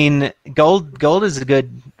 no. I mean, gold is a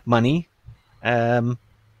good money. Yeah.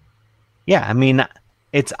 I mean,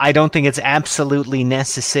 I don't think it's absolutely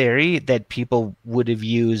necessary that people would have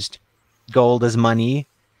used gold as money,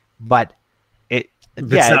 but it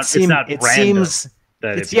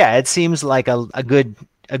seems like a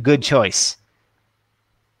good choice.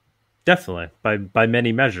 Definitely, by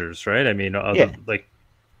many measures, right? I mean,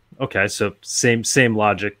 okay, so same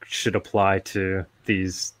logic should apply to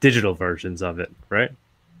these digital versions of it, right?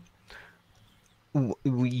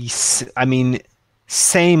 I mean,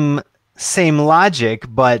 same logic,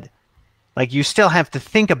 but like you still have to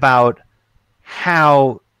think about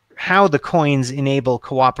how the coins enable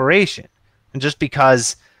cooperation. And just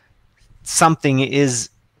because something is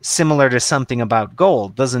similar to something about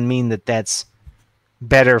gold doesn't mean that that's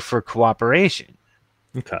better for cooperation.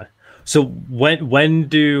 Okay. So I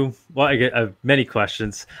have many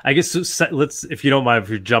questions. I guess let's, if you don't mind, if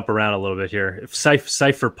we jump around a little bit here. If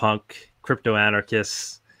cypherpunk, crypto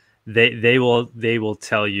anarchists, they will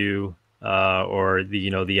tell you, or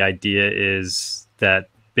the idea is that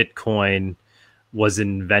Bitcoin was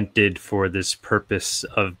invented for this purpose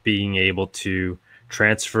of being able to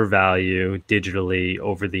transfer value digitally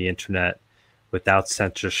over the internet without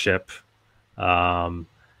censorship. Do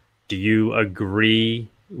you agree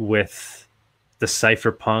with the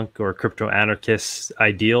cypherpunk or crypto anarchist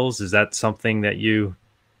ideals? Is that something that you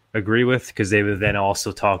agree with? Because they would then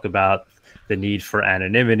also talk about the need for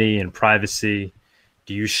anonymity and privacy.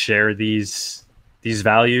 Do you share these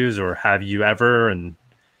values, or have you ever, and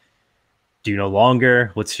do you no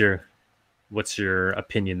longer? What's your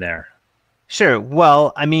opinion there? Sure.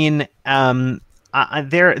 Well, I mean, there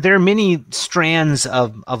are many strands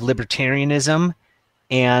of libertarianism,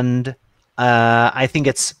 and I think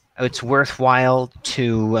it's worthwhile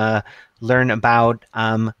to learn about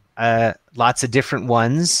lots of different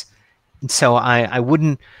ones. So I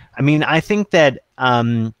wouldn't I mean, I think that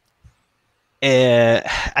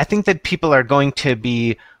people are going to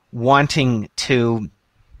be wanting to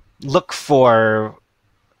look for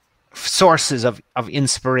sources of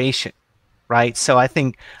inspiration, right? So I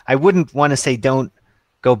think I wouldn't want to say don't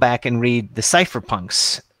go back and read the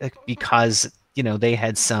cypherpunks because they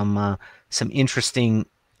had some interesting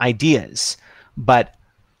ideas, but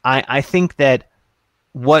I think that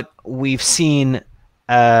what we've seen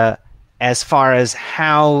as far as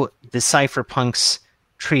how the cypherpunks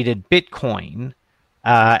treated Bitcoin,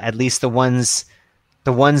 at least the ones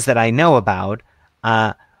that I know about,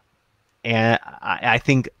 and I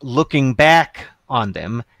think looking back on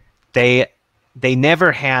them, they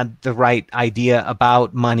never had the right idea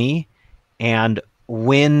about money, and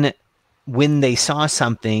when they saw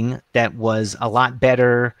something that was a lot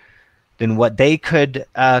better than what they could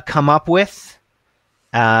come up with,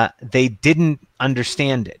 they didn't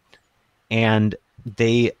understand it, and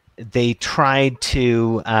they tried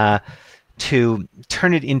to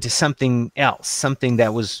turn it into something else, something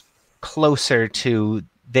that was closer to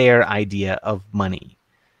their idea of money.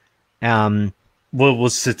 Well,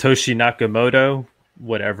 was Satoshi Nakamoto,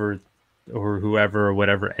 whatever, or whoever, or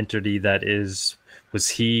whatever entity that is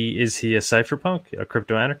he a cypherpunk, a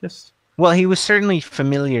crypto anarchist? Well, he was certainly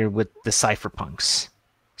familiar with the cypherpunks.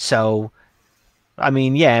 So, I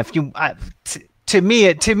mean, yeah, if you to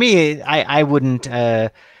me, I wouldn't.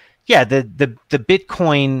 The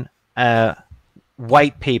Bitcoin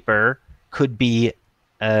white paper could be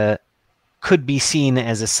seen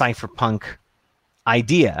as a cypherpunk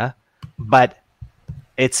idea, but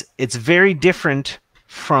it's very different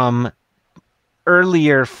from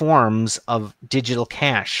earlier forms of digital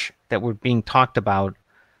cash that were being talked about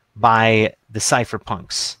by the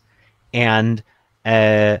cypherpunks, and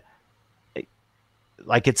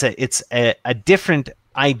like it's a different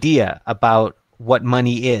idea about what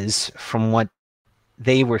money is from what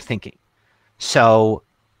they were thinking. So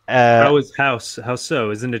how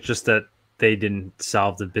so? Isn't it just that they didn't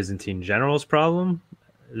solve the Byzantine generals problem?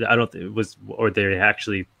 I don't think it was, or they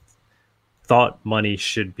actually thought money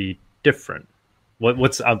should be different.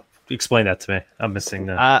 Explain that to me. I'm missing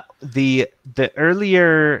that. The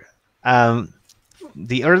earlier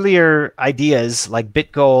ideas like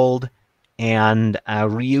BitGold and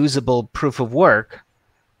reusable proof of work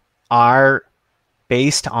are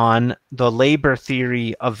based on the labor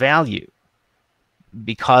theory of value,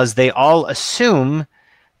 because they all assume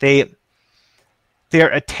their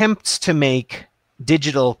attempts to make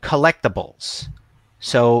digital collectibles.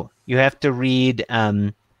 So you have to read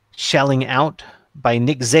Shelling Out by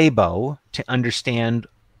Nick Szabo to understand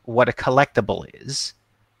what a collectible is.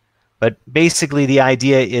 But basically the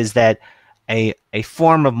idea is that a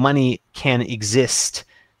form of money can exist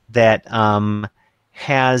that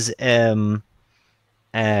has the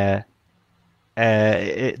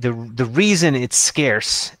reason it's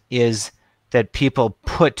scarce is that people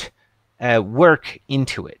put work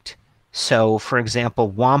into it. So, for example,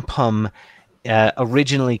 wampum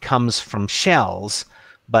originally comes from shells,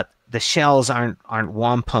 but the shells aren't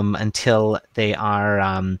wampum until they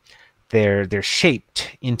are they're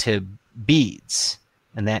shaped into beads,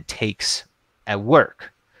 and that takes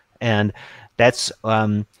work, and that's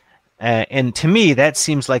and to me that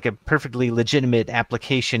seems like a perfectly legitimate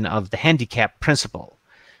application of the handicap principle.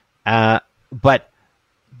 But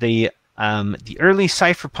the early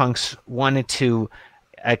cypherpunks wanted to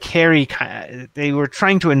they were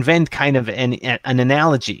trying to invent kind of an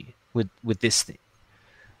analogy with this thing,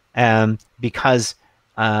 because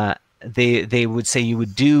they would say you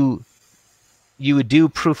would do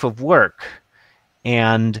proof of work,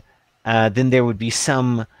 and then there would be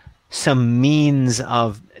some means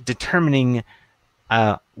of determining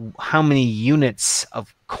how many units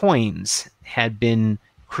of coins had been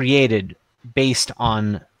created based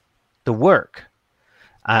on the work.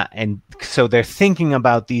 And so they're thinking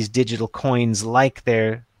about these digital coins like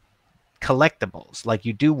they're collectibles, like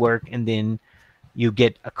you do work and then you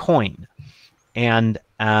get a coin. And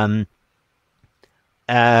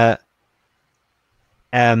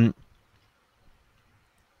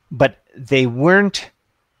but they weren't.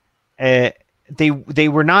 They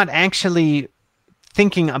were not actually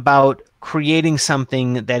thinking about creating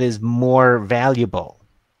something that is more valuable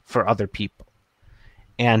for other people.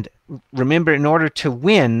 And remember, in order to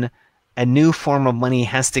win, a new form of money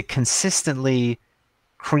has to consistently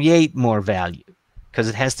create more value, because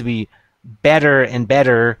it has to be better and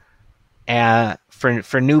better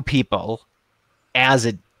for new people as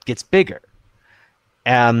it gets bigger.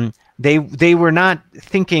 They were not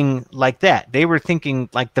thinking like that. They were thinking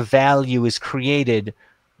like the value is created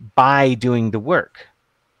by doing the work.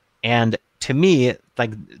 And to me,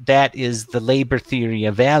 like that is the labor theory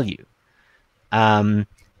of value. And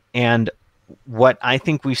what I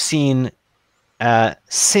think we've seen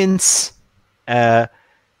since Bitcoin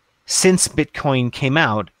came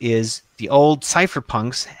out is the old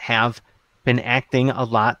cypherpunks have been acting a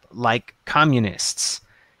lot like communists,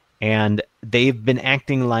 and they've been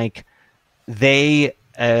acting like they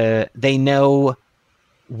know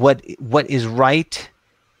what is right,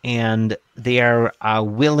 and they are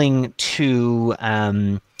willing to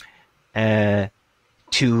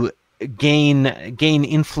gain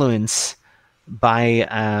influence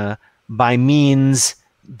by means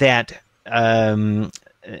that that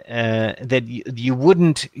you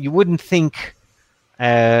wouldn't think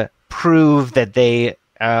prove that they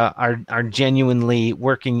are genuinely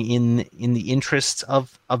working in the interests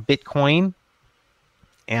of Bitcoin,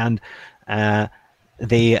 and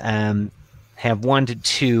they have wanted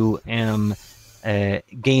to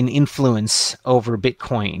gain influence over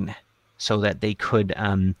Bitcoin so that they could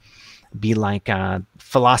be like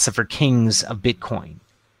philosopher kings of Bitcoin.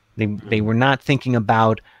 They were not thinking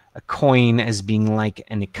about a coin as being like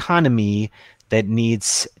an economy that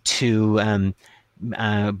needs to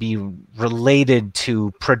be related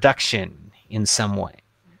to production in some way,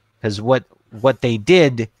 because what they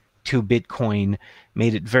did to Bitcoin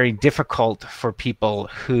made it very difficult for people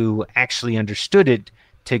who actually understood it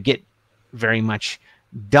to get very much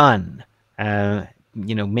done.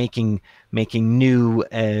 Making new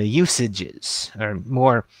usages, or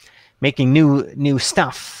more making new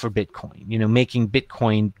stuff for Bitcoin. Making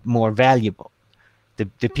Bitcoin more valuable.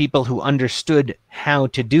 The people who understood how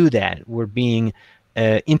to do that were being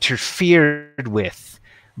interfered with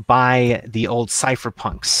by the old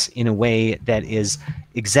cypherpunks in a way that is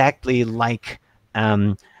exactly like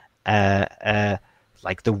the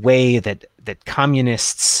way that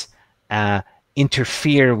communists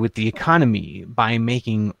interfere with the economy by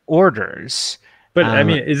making orders. But I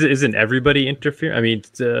mean, isn't everybody interfering? I mean,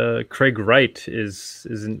 Craig Wright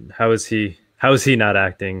isn't. How is he not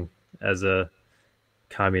acting as a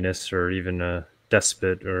communist or even a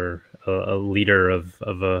despot or a leader of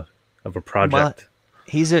a project? Well,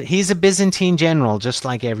 he's a Byzantine general, just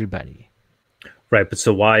like everybody. Right, but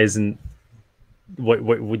so why isn't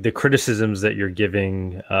what the criticisms that you're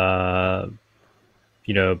giving,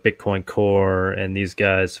 Bitcoin Core and these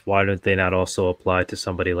guys, why don't they not also apply to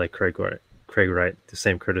somebody like Craig Wright? The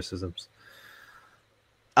same criticisms?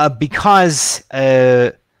 Because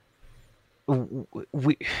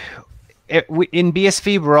we in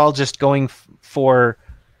BSV we're all just going for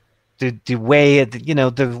the way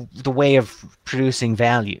the way of producing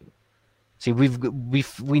value. See,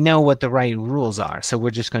 we know what the right rules are, so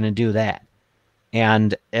we're just going to do that.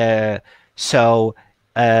 And so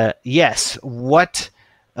yes,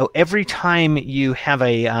 every time you have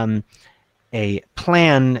a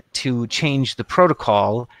plan to change the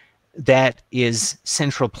protocol, that is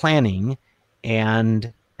central planning,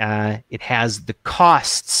 and it has the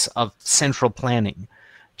costs of central planning,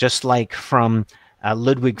 just like from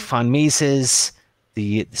Ludwig von Mises,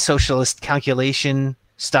 the socialist calculation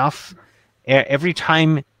stuff. Every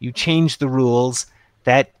time you change the rules,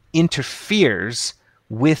 that interferes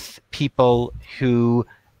with people who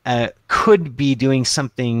could be doing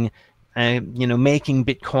something, making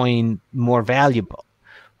Bitcoin more valuable,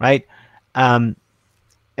 right?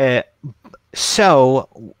 So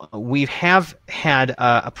we have had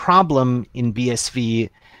a problem in BSV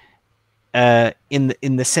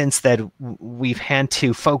in the sense that we've had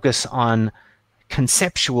to focus on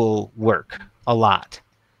conceptual work a lot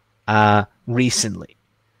recently,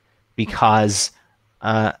 because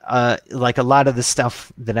like a lot of the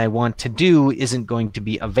stuff that I want to do isn't going to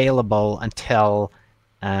be available until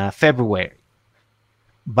February.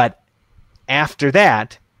 But after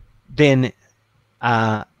that, then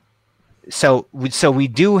so we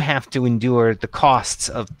do have to endure the costs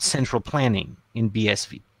of central planning in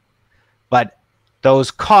BSV, but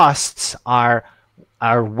those costs are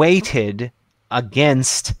weighted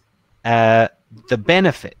against the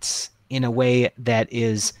benefits in a way that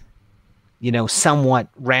is, somewhat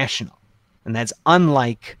rational. And that's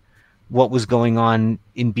unlike what was going on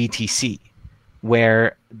in BTC,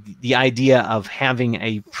 where the idea of having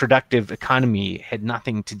a productive economy had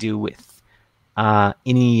nothing to do with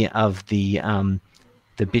any of the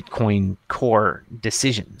Bitcoin Core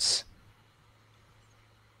decisions.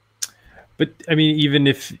 But I mean, even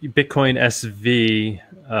if Bitcoin SV,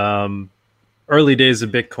 early days of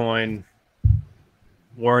Bitcoin,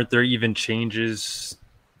 weren't there even changes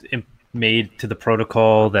made to the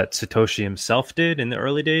protocol that Satoshi himself did in the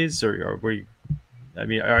early days, or were you, I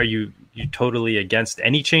mean, are you totally against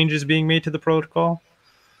any changes being made to the protocol?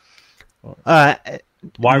 Uh,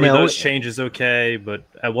 Why were no. those changes okay, but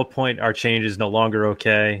at what point are changes no longer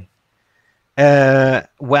okay?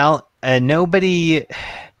 Well, nobody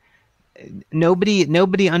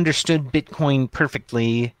understood Bitcoin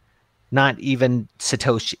perfectly, not even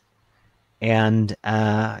Satoshi. And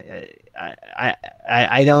I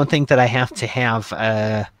don't think that I have to have.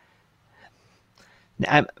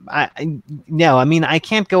 No, I mean I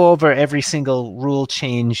can't go over every single rule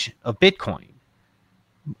change of Bitcoin.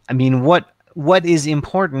 I mean what is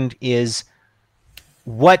important is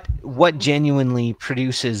what genuinely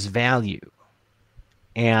produces value,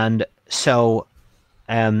 and so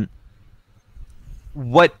um,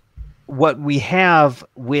 what what we have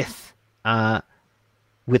with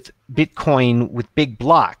Bitcoin with big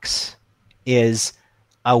blocks is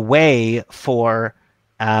a way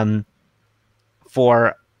um,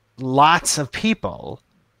 for lots of people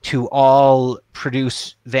to all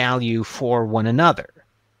produce value for one another,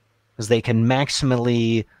 because they can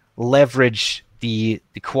maximally leverage the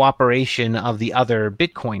cooperation of the other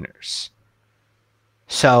Bitcoiners.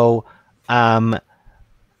 So um,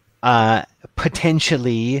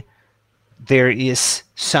 potentially there is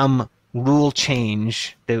some rule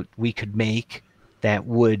change that we could make that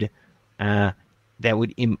would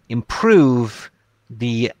improve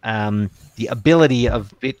the ability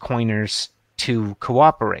of Bitcoiners to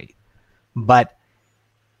cooperate. But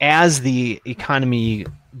as the economy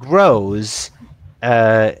grows,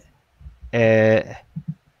 uh, uh,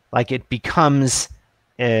 like it becomes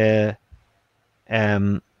uh,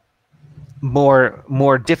 um,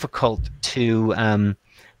 more difficult to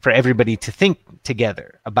for everybody to think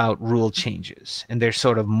together about rule changes, and there's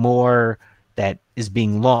sort of more that is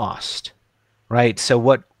being lost, right? So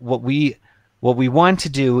what we want to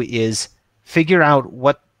do is figure out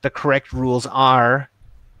what the correct rules are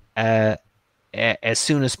as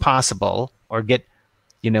soon as possible, or get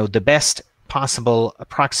the best possible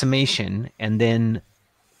approximation, and then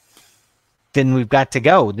we've got to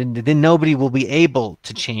go. Then nobody will be able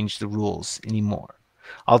to change the rules anymore.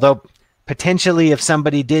 Although potentially, if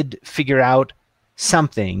somebody did figure out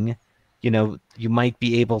something, you might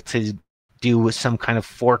be able to do some kind of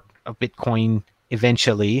fork of Bitcoin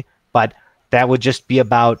eventually, but that would just be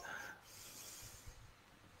about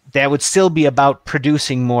that would still be about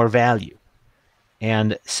producing more value.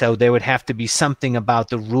 And so there would have to be something about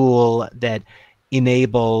the rule that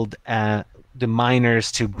enabled the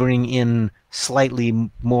miners to bring in slightly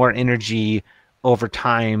more energy over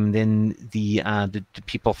time than the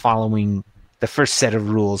people following the first set of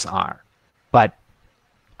rules are. But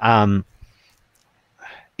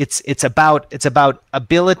it's about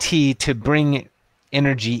ability to bring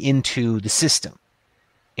energy into the system,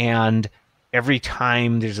 and every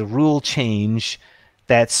time there's a rule change,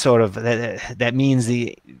 that means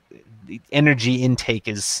the energy intake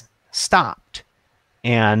is stopped,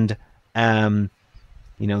 and that's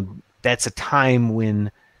a time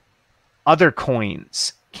when other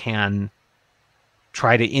coins can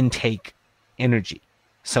try to intake energy.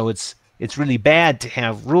 So it's really bad to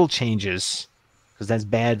have rule changes, because that's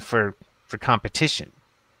bad for competition,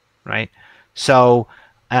 right? So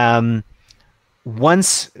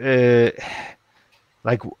once like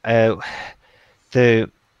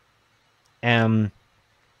the I'm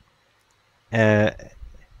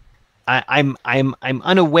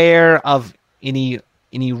unaware of any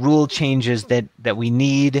rule changes that we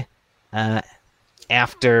need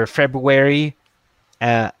after February,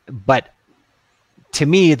 but to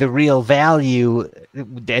me the real value,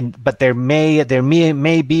 but there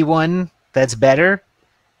may be one that's better,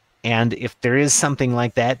 and if there is something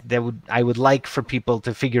like that, I would like for people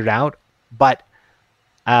to figure it out. But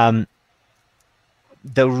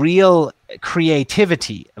the real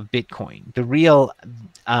creativity of Bitcoin, the real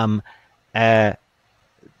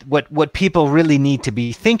what people really need to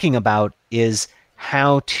be thinking about is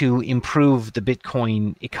how to improve the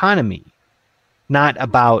Bitcoin economy, not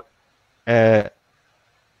about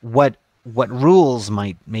what rules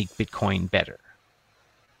might make Bitcoin better.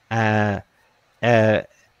 I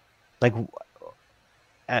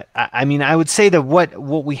mean, I would say that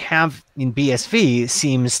what we have in BSV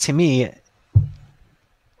seems to me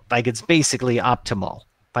like it's basically optimal.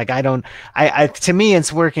 Like to me,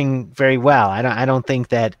 it's working very well. I don't think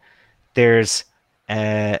that there's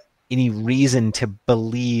any reason to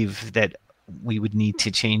believe that we would need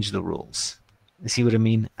to change the rules. You see what I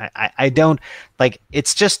mean? I don't like.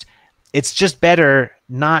 It's just better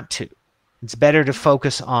not to. It's better to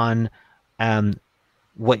focus on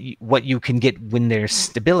what you can get when there's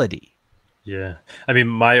stability. Yeah, I mean,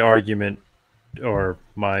 my argument or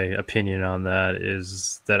my opinion on that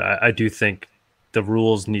is that I do think the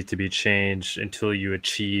rules need to be changed until you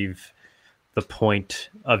achieve the point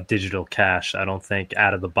of digital cash. I don't think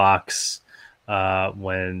out of the box,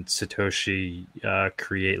 when Satoshi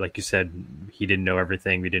like you said, he didn't know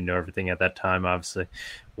everything. We didn't know everything at that time. Obviously,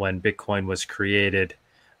 when Bitcoin was created,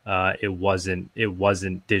 it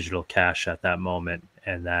wasn't digital cash at that moment,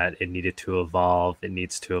 and that it needed to evolve. It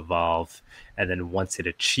needs to evolve, and then once it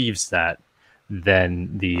achieves that,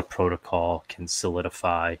 then the protocol can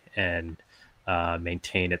solidify and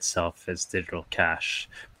maintain itself as digital cash.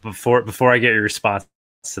 Before I get your response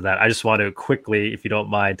to that, I just want to quickly, if you don't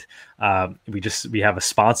mind, we have a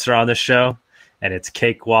sponsor on the show, and it's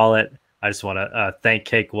Cake Wallet. I just want to thank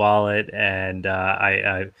Cake Wallet, and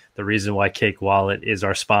the reason why Cake Wallet is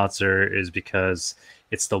our sponsor is because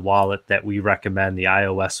it's the wallet that we recommend, the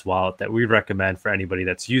iOS wallet that we recommend for anybody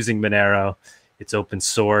that's using Monero. It's open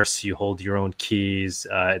source. You hold your own keys.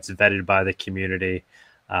 It's vetted by the community.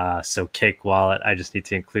 So Cake Wallet, I just need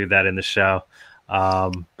to include that in the show.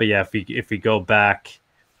 But yeah, if we go back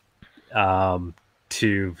do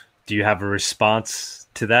you have a response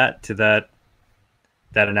to that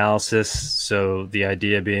analysis? So the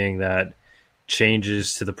idea being that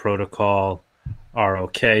changes to the protocol are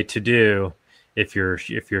okay to do if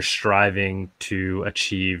you're striving to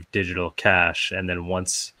achieve digital cash, and then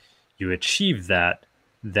once you achieve that,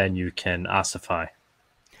 then you can ossify.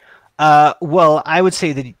 Well, I would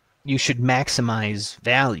say that you should maximize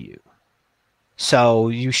value. So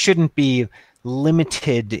you shouldn't be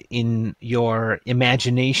limited in your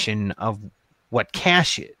imagination of what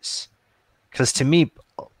cash is. Because to me,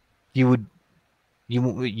 if you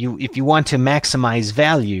want to maximize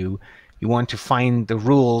value, you want to find the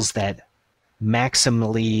rules that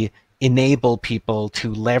maximally enable people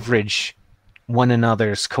to leverage one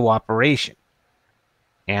another's cooperation.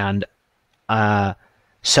 And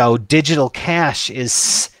so digital cash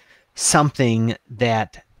is something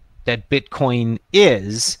that Bitcoin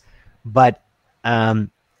is, but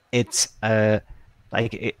it's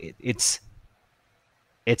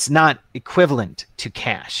not equivalent to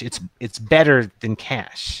cash. It's better than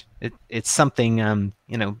cash. It's something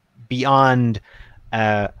beyond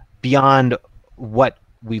what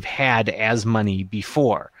we've had as money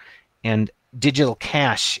before, and digital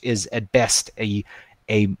cash is at best a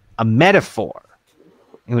metaphor.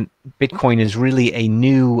 Bitcoin is really a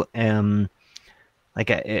new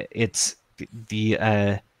it's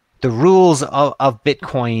the rules of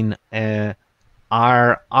Bitcoin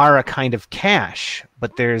are a kind of cash,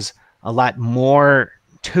 but there's a lot more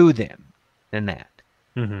to them than that.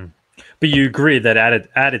 Mm-hmm. But you agree that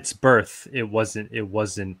at its birth, it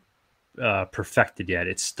wasn't perfected yet.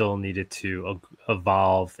 It still needed to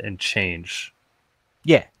evolve and change.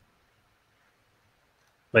 Yeah.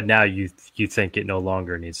 But now you think it no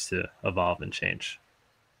longer needs to evolve and change.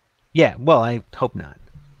 Yeah. Well, I hope not.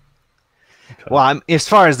 Okay. Well, as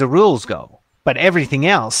far as the rules go, but everything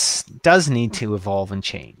else does need to evolve and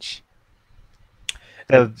change.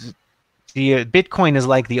 The Bitcoin is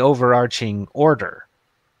like the overarching order,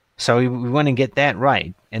 so we want to get that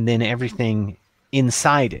right, and then everything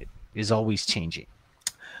inside it is always changing.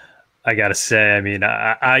 I gotta say, I mean,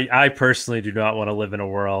 I personally do not want to live in a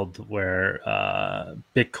world where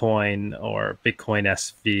Bitcoin or Bitcoin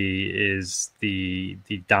SV is the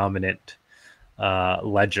dominant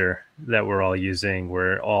ledger that we're all using,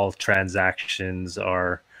 where all transactions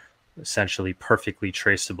are essentially perfectly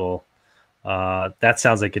traceable. That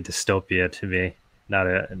sounds like a dystopia to me,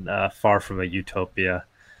 not far from a utopia.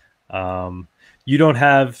 You don't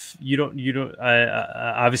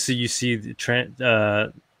obviously you see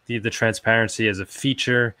the transparency as a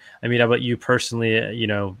feature. I mean, how about you personally,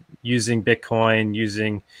 using Bitcoin,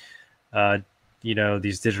 using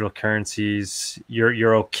these digital currencies,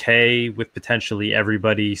 you're okay with potentially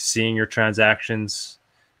everybody seeing your transactions,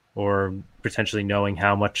 or potentially knowing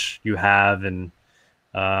how much you have and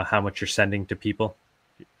how much you're sending to people?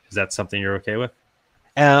 Is that something you're okay with?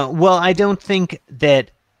 Well, I don't think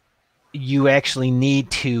that you actually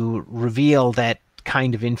need to reveal that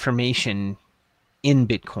kind of information in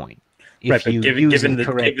Bitcoin if you use it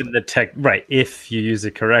correctly. Given the tech, right? If you use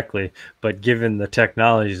it correctly, but given the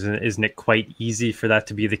technology, isn't it quite easy for that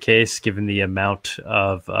to be the case? Given the amount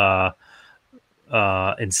of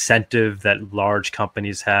incentive that large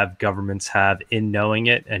companies have, governments have in knowing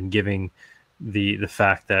it, and giving the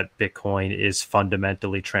fact that Bitcoin is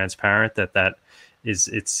fundamentally transparent, that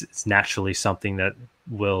it's naturally something that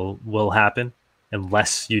will happen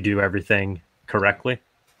unless you do everything correctly.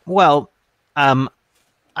 Well,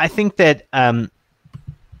 I think that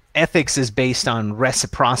ethics is based on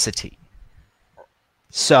reciprocity.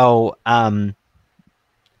 So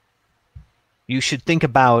you should think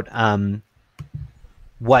about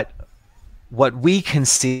what what we can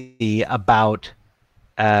see about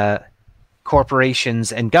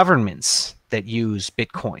corporations and governments that use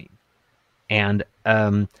Bitcoin. And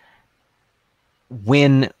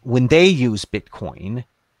when they use Bitcoin,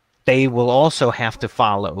 they will also have to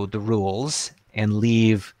follow the rules and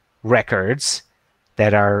leave records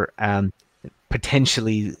that are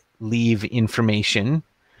potentially leave information.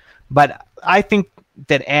 But I think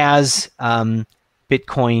that as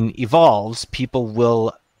Bitcoin evolves, people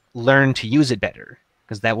will learn to use it better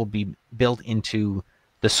because that will be built into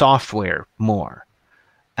the software more.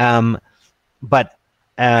 But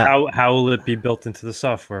how will it be built into the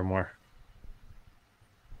software more?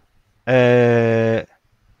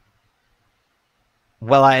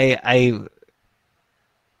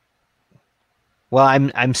 Well,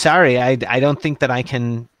 I'm sorry. I don't think that I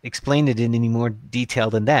can explain it in any more detail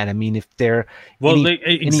than that. I mean, if there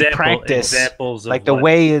any practice, examples of like the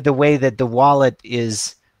way that the wallet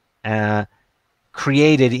is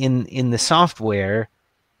created in the software,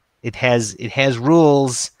 it has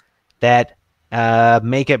rules that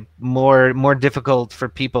make it more difficult for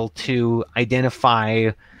people to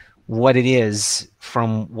identify what it is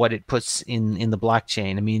from what it puts in the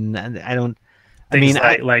blockchain. I mean, I don't. Things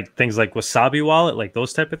like things like Wasabi Wallet, like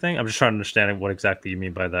those type of thing. I'm just trying to understand what exactly you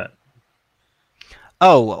mean by that.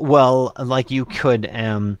 Oh, well, like you could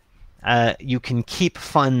you can keep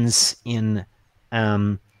funds in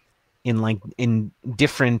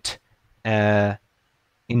different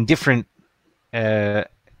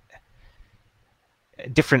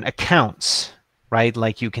different accounts, right?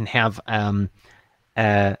 Like you can have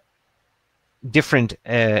different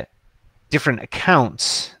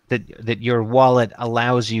accounts that your wallet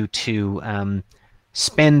allows you to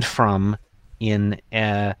spend from in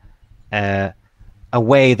a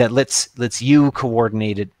way that lets you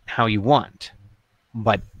coordinate it how you want,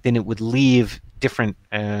 but then it would leave different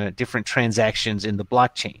transactions in the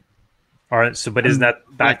blockchain. All right, so but isn't that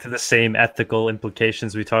back to the same ethical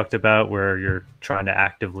implications we talked about, where you're trying to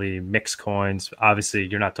actively mix coins? Obviously,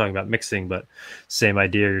 you're not talking about mixing, but same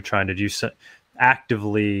idea. You're trying to do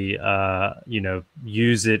actively,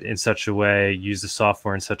 use it in such a way, use the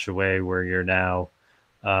software in such a way where you're now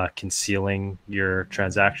concealing your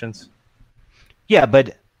transactions. Yeah,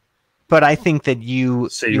 but I think that you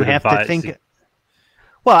have to think.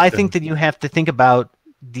 Well, I think that you have to think about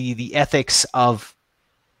the ethics of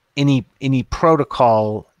any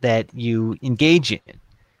protocol that you engage in,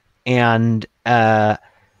 and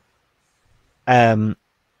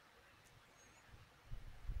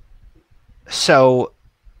so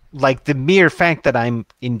like the mere fact that I'm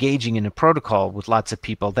engaging in a protocol with lots of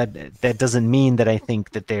people, that doesn't mean that I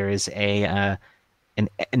think that there is an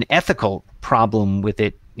ethical problem with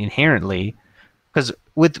it inherently, because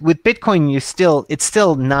with Bitcoin it's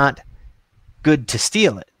still not good to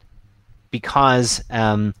steal it, because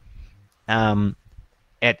at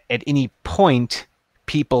any point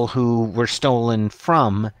people who were stolen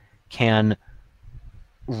from can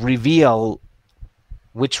reveal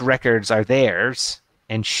which records are theirs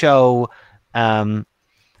and show to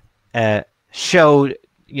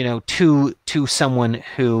someone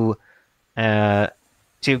who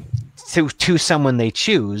to someone they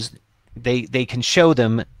choose. They can show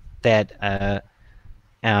them that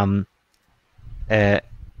that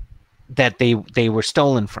they were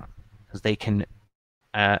stolen from, because they can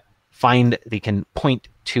point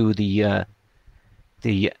to the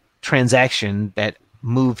transaction that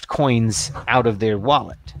moved coins out of their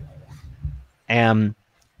wallet, and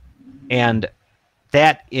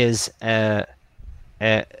that is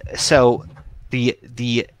so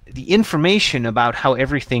the information about how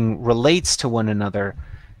everything relates to one another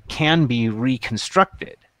can be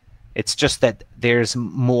reconstructed. It's just that there's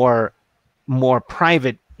more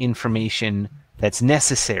private information that's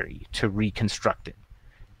necessary to reconstruct it,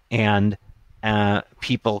 and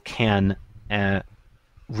people can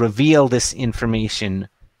reveal this information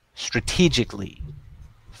strategically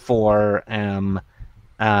for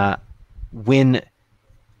when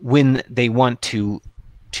they want to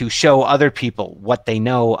show other people what they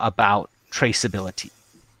know about traceability.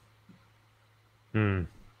 I'm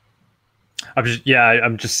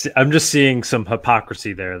just seeing some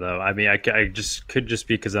hypocrisy there, though. I mean, I just could just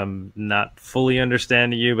be because I'm not fully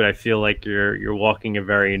understanding you, but I feel like you're walking a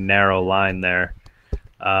very narrow line there.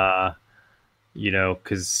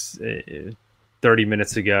 Because 30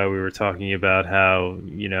 minutes ago we were talking about how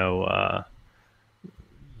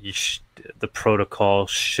the protocol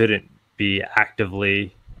shouldn't be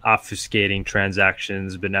actively obfuscating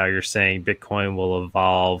transactions, but now you're saying Bitcoin will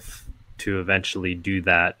evolve to eventually do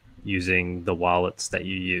that using the wallets that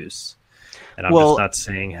you use. And I'm not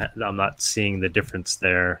seeing the difference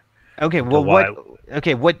there. Okay, to well, why.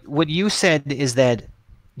 what you said is that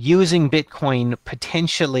using Bitcoin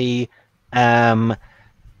potentially um,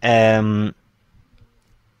 um,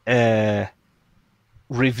 uh,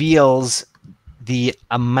 reveals the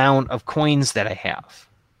amount of coins that I have.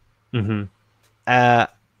 Hmm.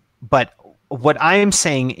 But what I am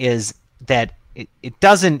saying is that it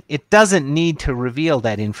doesn't need to reveal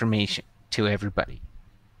that information to everybody.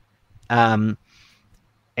 Um,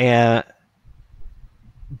 uh,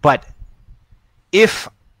 but if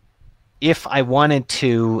I wanted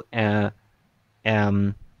to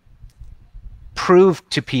um, prove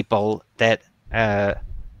to people uh, that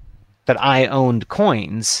I owned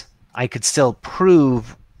coins, I could still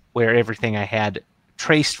prove where everything I had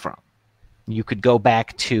traced from. You could go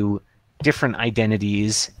back to different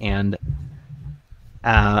identities, and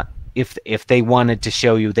if they wanted to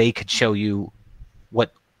show you, they could show you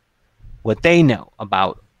what they know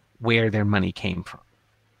about where their money came from,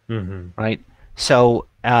 Hmm. right? So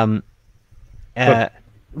But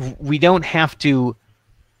we don't have to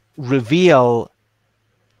reveal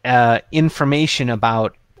information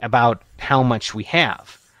about how much we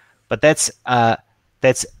have, but that's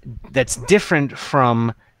different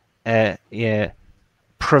from uh, uh,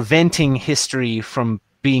 preventing history from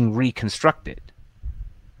being reconstructed.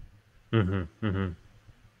 hmm hmm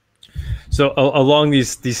so along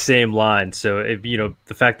these same lines, so if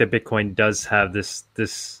the fact that Bitcoin does have this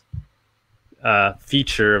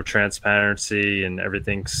feature of transparency and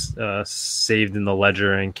everything's saved in the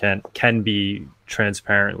ledger and can be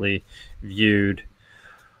transparently viewed.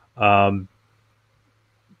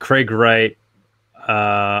 Craig Wright,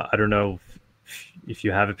 I don't know if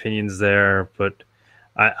you have opinions there, but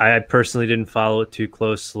I personally didn't follow it too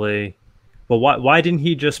closely. But why didn't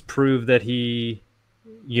he just prove that he,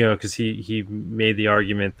 because he made the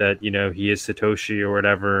argument that he is Satoshi or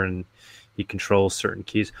whatever, and he controls certain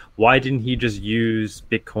keys. Why didn't he just use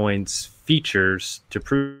Bitcoin's features to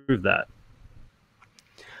prove that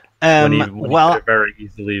when he could Well, have very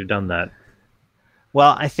easily done that?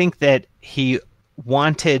 I think that he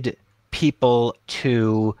wanted people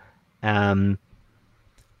to.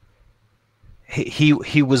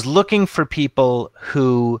 He was looking for people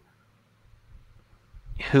who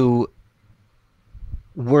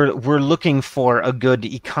were looking for a good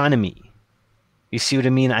economy. You see what I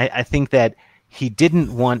mean? I think that he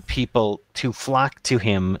didn't want people to flock to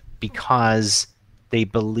him because they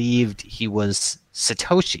believed he was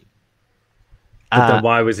Satoshi. But then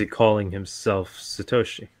why was he calling himself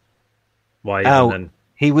Satoshi? Why even Oh, then?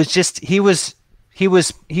 he was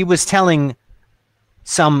telling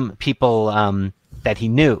some people that he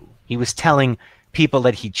knew. He was telling people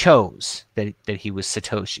that he chose that he was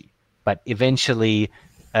Satoshi. But eventually,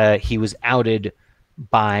 he was outed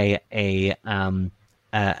by a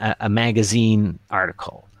magazine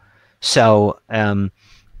article. So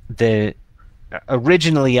the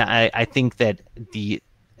originally, I think that the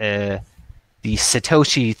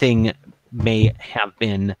Satoshi thing may have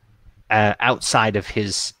been outside of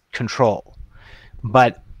his control.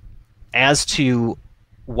 But as to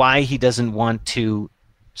why he doesn't want to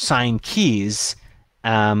sign keys,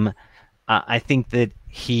 I think that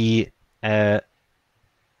he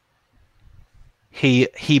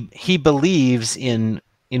believes in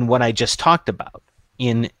what I just talked about,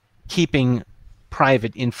 in keeping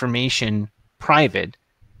private information private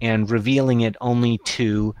and revealing it only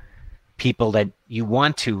to people that you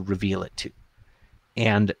want to reveal it to.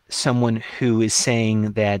 And someone who is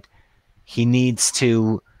saying that he needs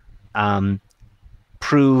to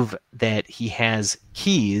prove that he has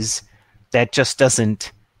keys, that just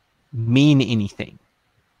doesn't mean anything.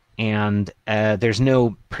 And there's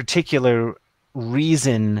no particular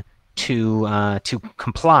reason to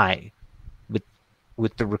comply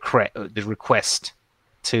with the request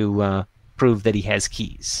to prove that he has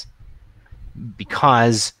keys,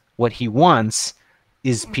 because what he wants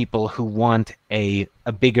is people who want a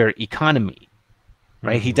bigger economy,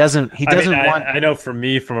 right? He doesn't want. I know for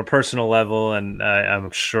me, from a personal level, and I'm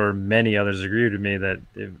sure many others agree with me that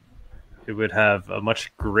it would have a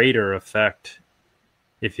much greater effect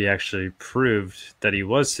if he actually proved that he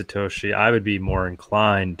was Satoshi. I would be more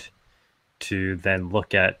inclined to then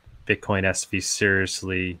look at Bitcoin SV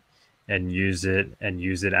seriously and use it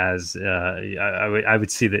as I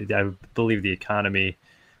would see that I would believe the economy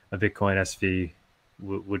of Bitcoin SV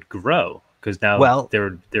would grow, because now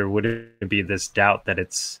there wouldn't be this doubt that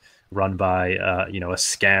it's run by a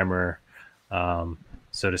scammer,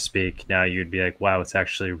 so to speak. Now you'd be like, wow, it's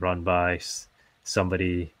actually run by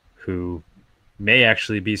somebody who may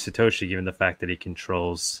actually be Satoshi, given the fact that he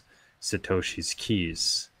controls Satoshi's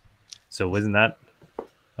keys. So wasn't that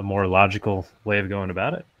a more logical way of going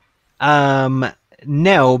about it?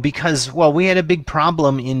 No, because, well, we had a big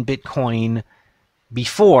problem in Bitcoin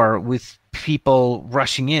before with people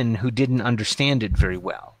rushing in who didn't understand it very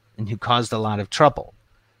well and who caused a lot of trouble.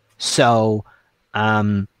 So,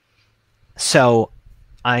 so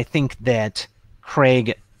I think that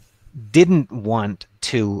Craig didn't want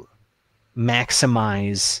to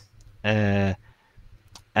maximize. I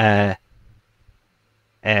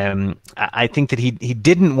think that he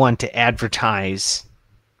didn't want to advertise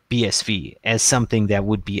BSV as something that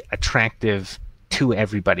would be attractive to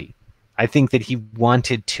everybody. I think that he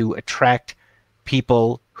wanted to attract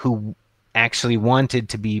people who actually wanted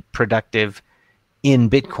to be productive in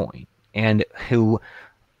Bitcoin and who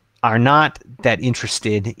are not that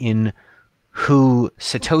interested in who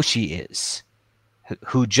Satoshi is,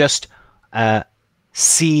 who just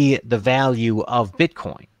see the value of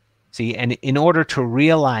Bitcoin. See, and in order to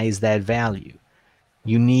realize that value,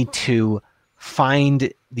 you need to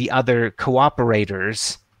find the other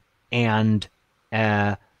cooperators and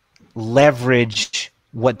leverage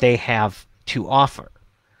what they have to offer.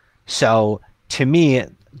 So to me,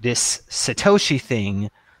 this Satoshi thing,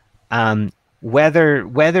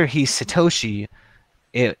 whether he's Satoshi,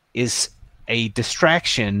 it is a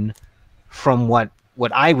distraction from what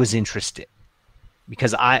I was interested,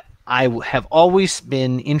 because I have always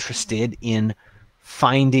been interested in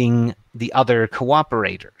finding the other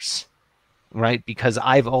cooperators, right? Because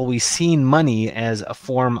I've always seen money as a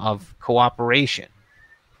form of cooperation.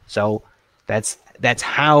 So that's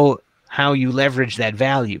how you leverage that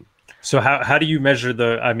value. So how do you measure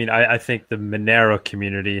I think the Monero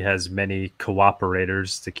community has many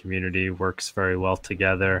cooperators. The community works very well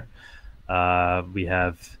together. We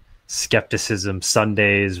have Skepticism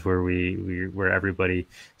Sundays where everybody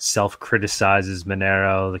self-criticizes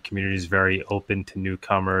Monero. The community is very open to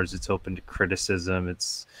newcomers. It's open to criticism.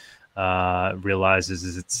 It's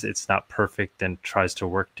realizes it's not perfect and tries to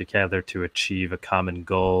work together to achieve a common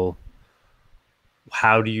goal.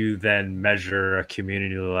 How do you then measure a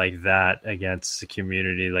community like that against a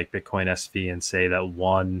community like Bitcoin SV and say that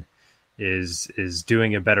one is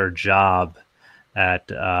doing a better job at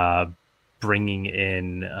bringing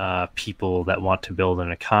in people that want to build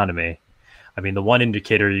an economy? I mean, the one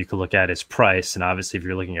indicator you could look at is price, and obviously, if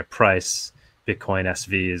you're looking at price, Bitcoin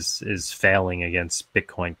SV is failing against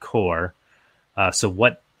Bitcoin Core.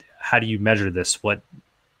 So how do you measure this? What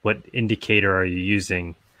indicator are you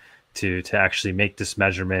using to actually make this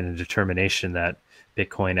measurement and determination that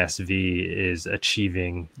Bitcoin SV is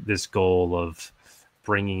achieving this goal of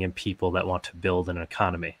bringing in people that want to build an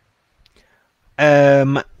economy?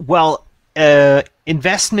 Well,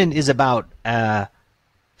 investment is about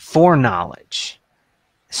foreknowledge.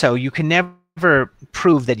 So you can never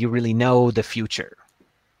prove that you really know the future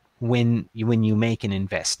when you make an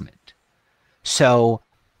investment. So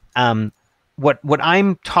what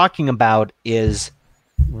I'm talking about is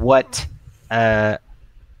what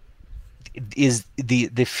is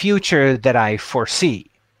the future that I foresee.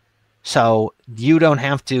 So you don't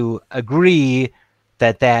have to agree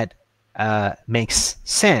that makes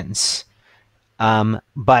sense.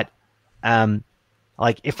 But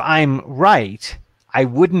like, if I'm right, I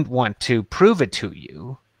wouldn't want to prove it to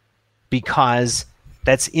you because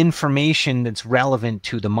that's information that's relevant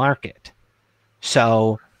to the market.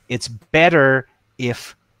 So it's better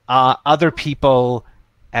if other people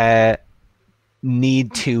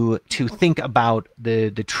need to think about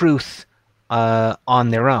the truth on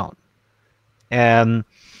their own.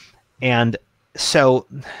 And so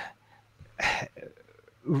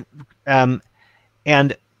I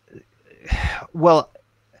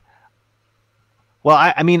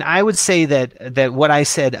mean, I would say that what I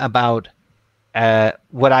said about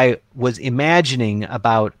what I was imagining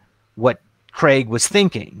about what Craig was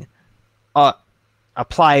thinking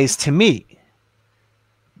applies to me,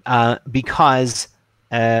 because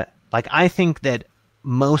like, I think that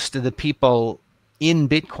most of the people in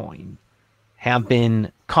Bitcoin have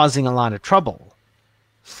been causing a lot of trouble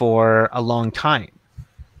for a long time.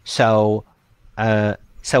 So I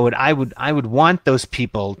would want those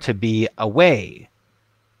people to be away,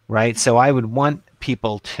 right? So I would want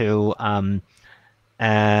people to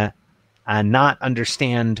not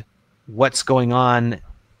understand what's going on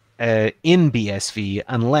in BSV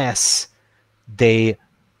unless they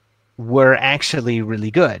were actually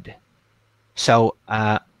really good. So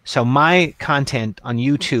my content on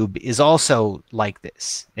YouTube is also like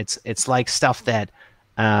this. It's like stuff that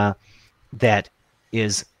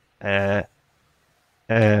is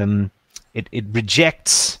it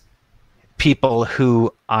rejects people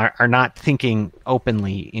who are not thinking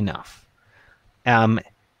openly enough.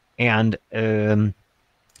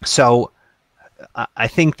 So I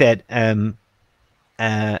think that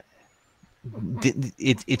uh,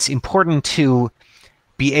 it's important to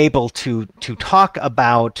be able to talk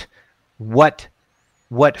about what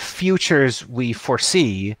futures we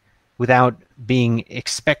foresee without being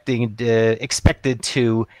expected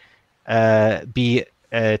to be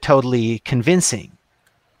totally convincing,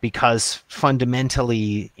 because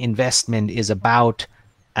fundamentally investment is about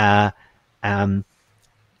um,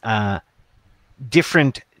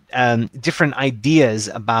 different different ideas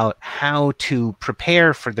about how to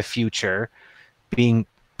prepare for the future being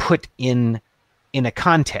put in a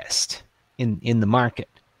contest in the market,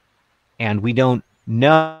 and we don't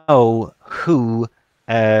know who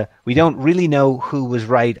we don't really know who was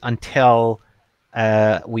right until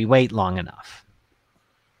we wait long enough.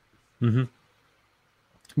 Mm-hmm.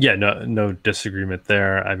 Yeah, no disagreement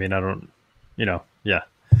there. I mean, I don't, yeah.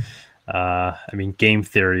 I mean, game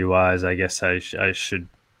theory wise, I guess I should,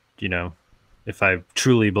 if I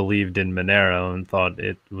truly believed in Monero and thought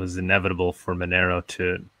it was inevitable for Monero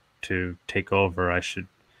to take over, I should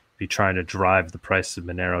be trying to drive the price of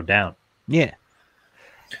Monero down. Yeah.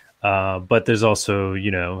 But there's also,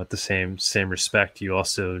 at the same respect, you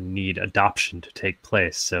also need adoption to take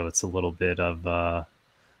place. So it's a little bit of,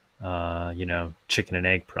 chicken and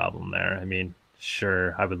egg problem there. I mean,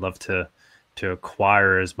 sure, I would love to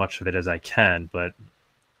acquire as much of it as I can, but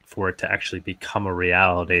for it to actually become a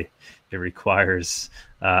reality, it requires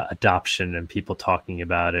adoption and people talking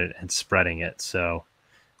about it and spreading it. So,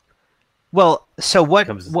 well, so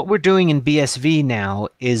what we're doing in BSV now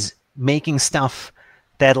is making stuff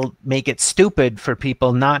that'll make it stupid for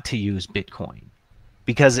people not to use Bitcoin,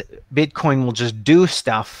 because Bitcoin will just do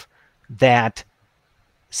stuff that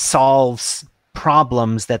solves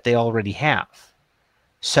problems that they already have.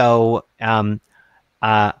 So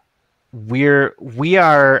we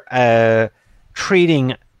are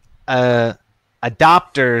treating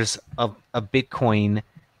adopters of Bitcoin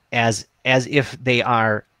as if they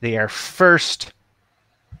are first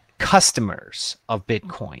customers of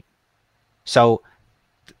Bitcoin. So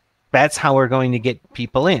that's how we're going to get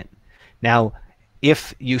people in. Now,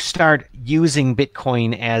 if you start using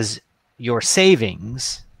Bitcoin as your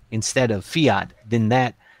savings instead of fiat, then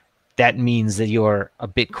that means that you're a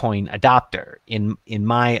Bitcoin adopter, in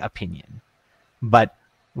my opinion. But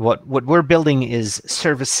what we're building is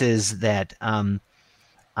services that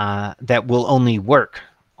that will only work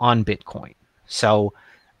on Bitcoin. So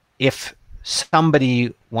if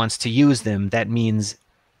somebody wants to use them, that means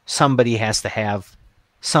somebody has to have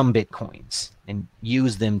some Bitcoins and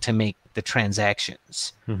use them to make the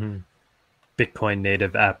transactions. Mm-hmm. Bitcoin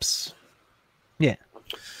native apps. Yeah.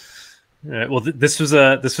 All right. Well, this was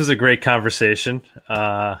a great conversation.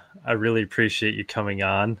 I really appreciate you coming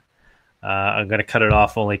on. I'm going to cut it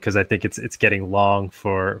off only because I think it's getting long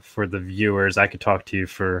for the viewers. I could talk to you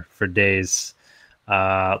for days.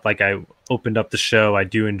 Like I opened up the show, I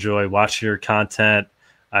do enjoy watching your content.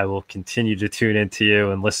 I will continue to tune into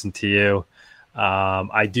you and listen to you.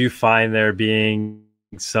 I do find there being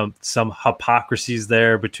some hypocrisies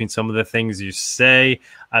there between some of the things you say.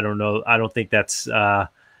 I don't know. I don't think that's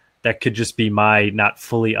that could just be my not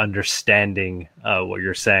fully understanding what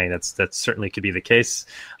you're saying. That certainly could be the case.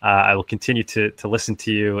 I will continue to listen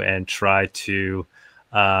to you and try to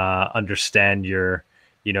understand your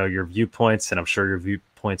viewpoints, and I'm sure your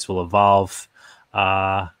viewpoints will evolve.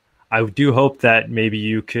 I do hope that maybe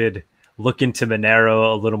you could look into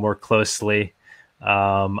Monero a little more closely.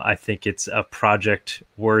 I think it's a project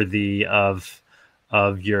worthy of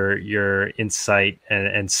your insight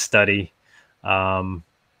and study.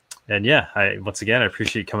 And yeah, once again, I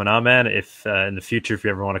appreciate you coming on, man. If in the future, if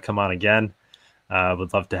you ever want to come on again, I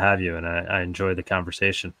would love to have you. And I enjoyed the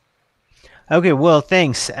conversation. Okay, well,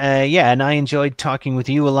 thanks. Yeah, and I enjoyed talking with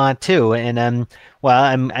you a lot too. And well,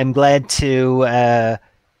 I'm glad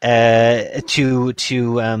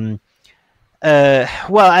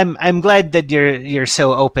well, I'm glad that you're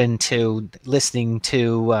so open to listening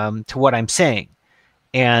to what I'm saying.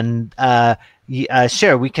 And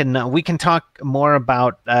sure, we can talk more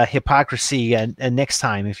about hypocrisy next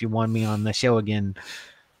time if you want me on the show again.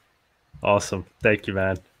 Awesome. Thank you,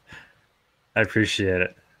 man. I appreciate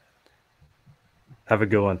it. Have a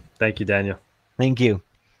good one. Thank you, Daniel. Thank you.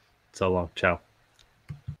 So long. Ciao.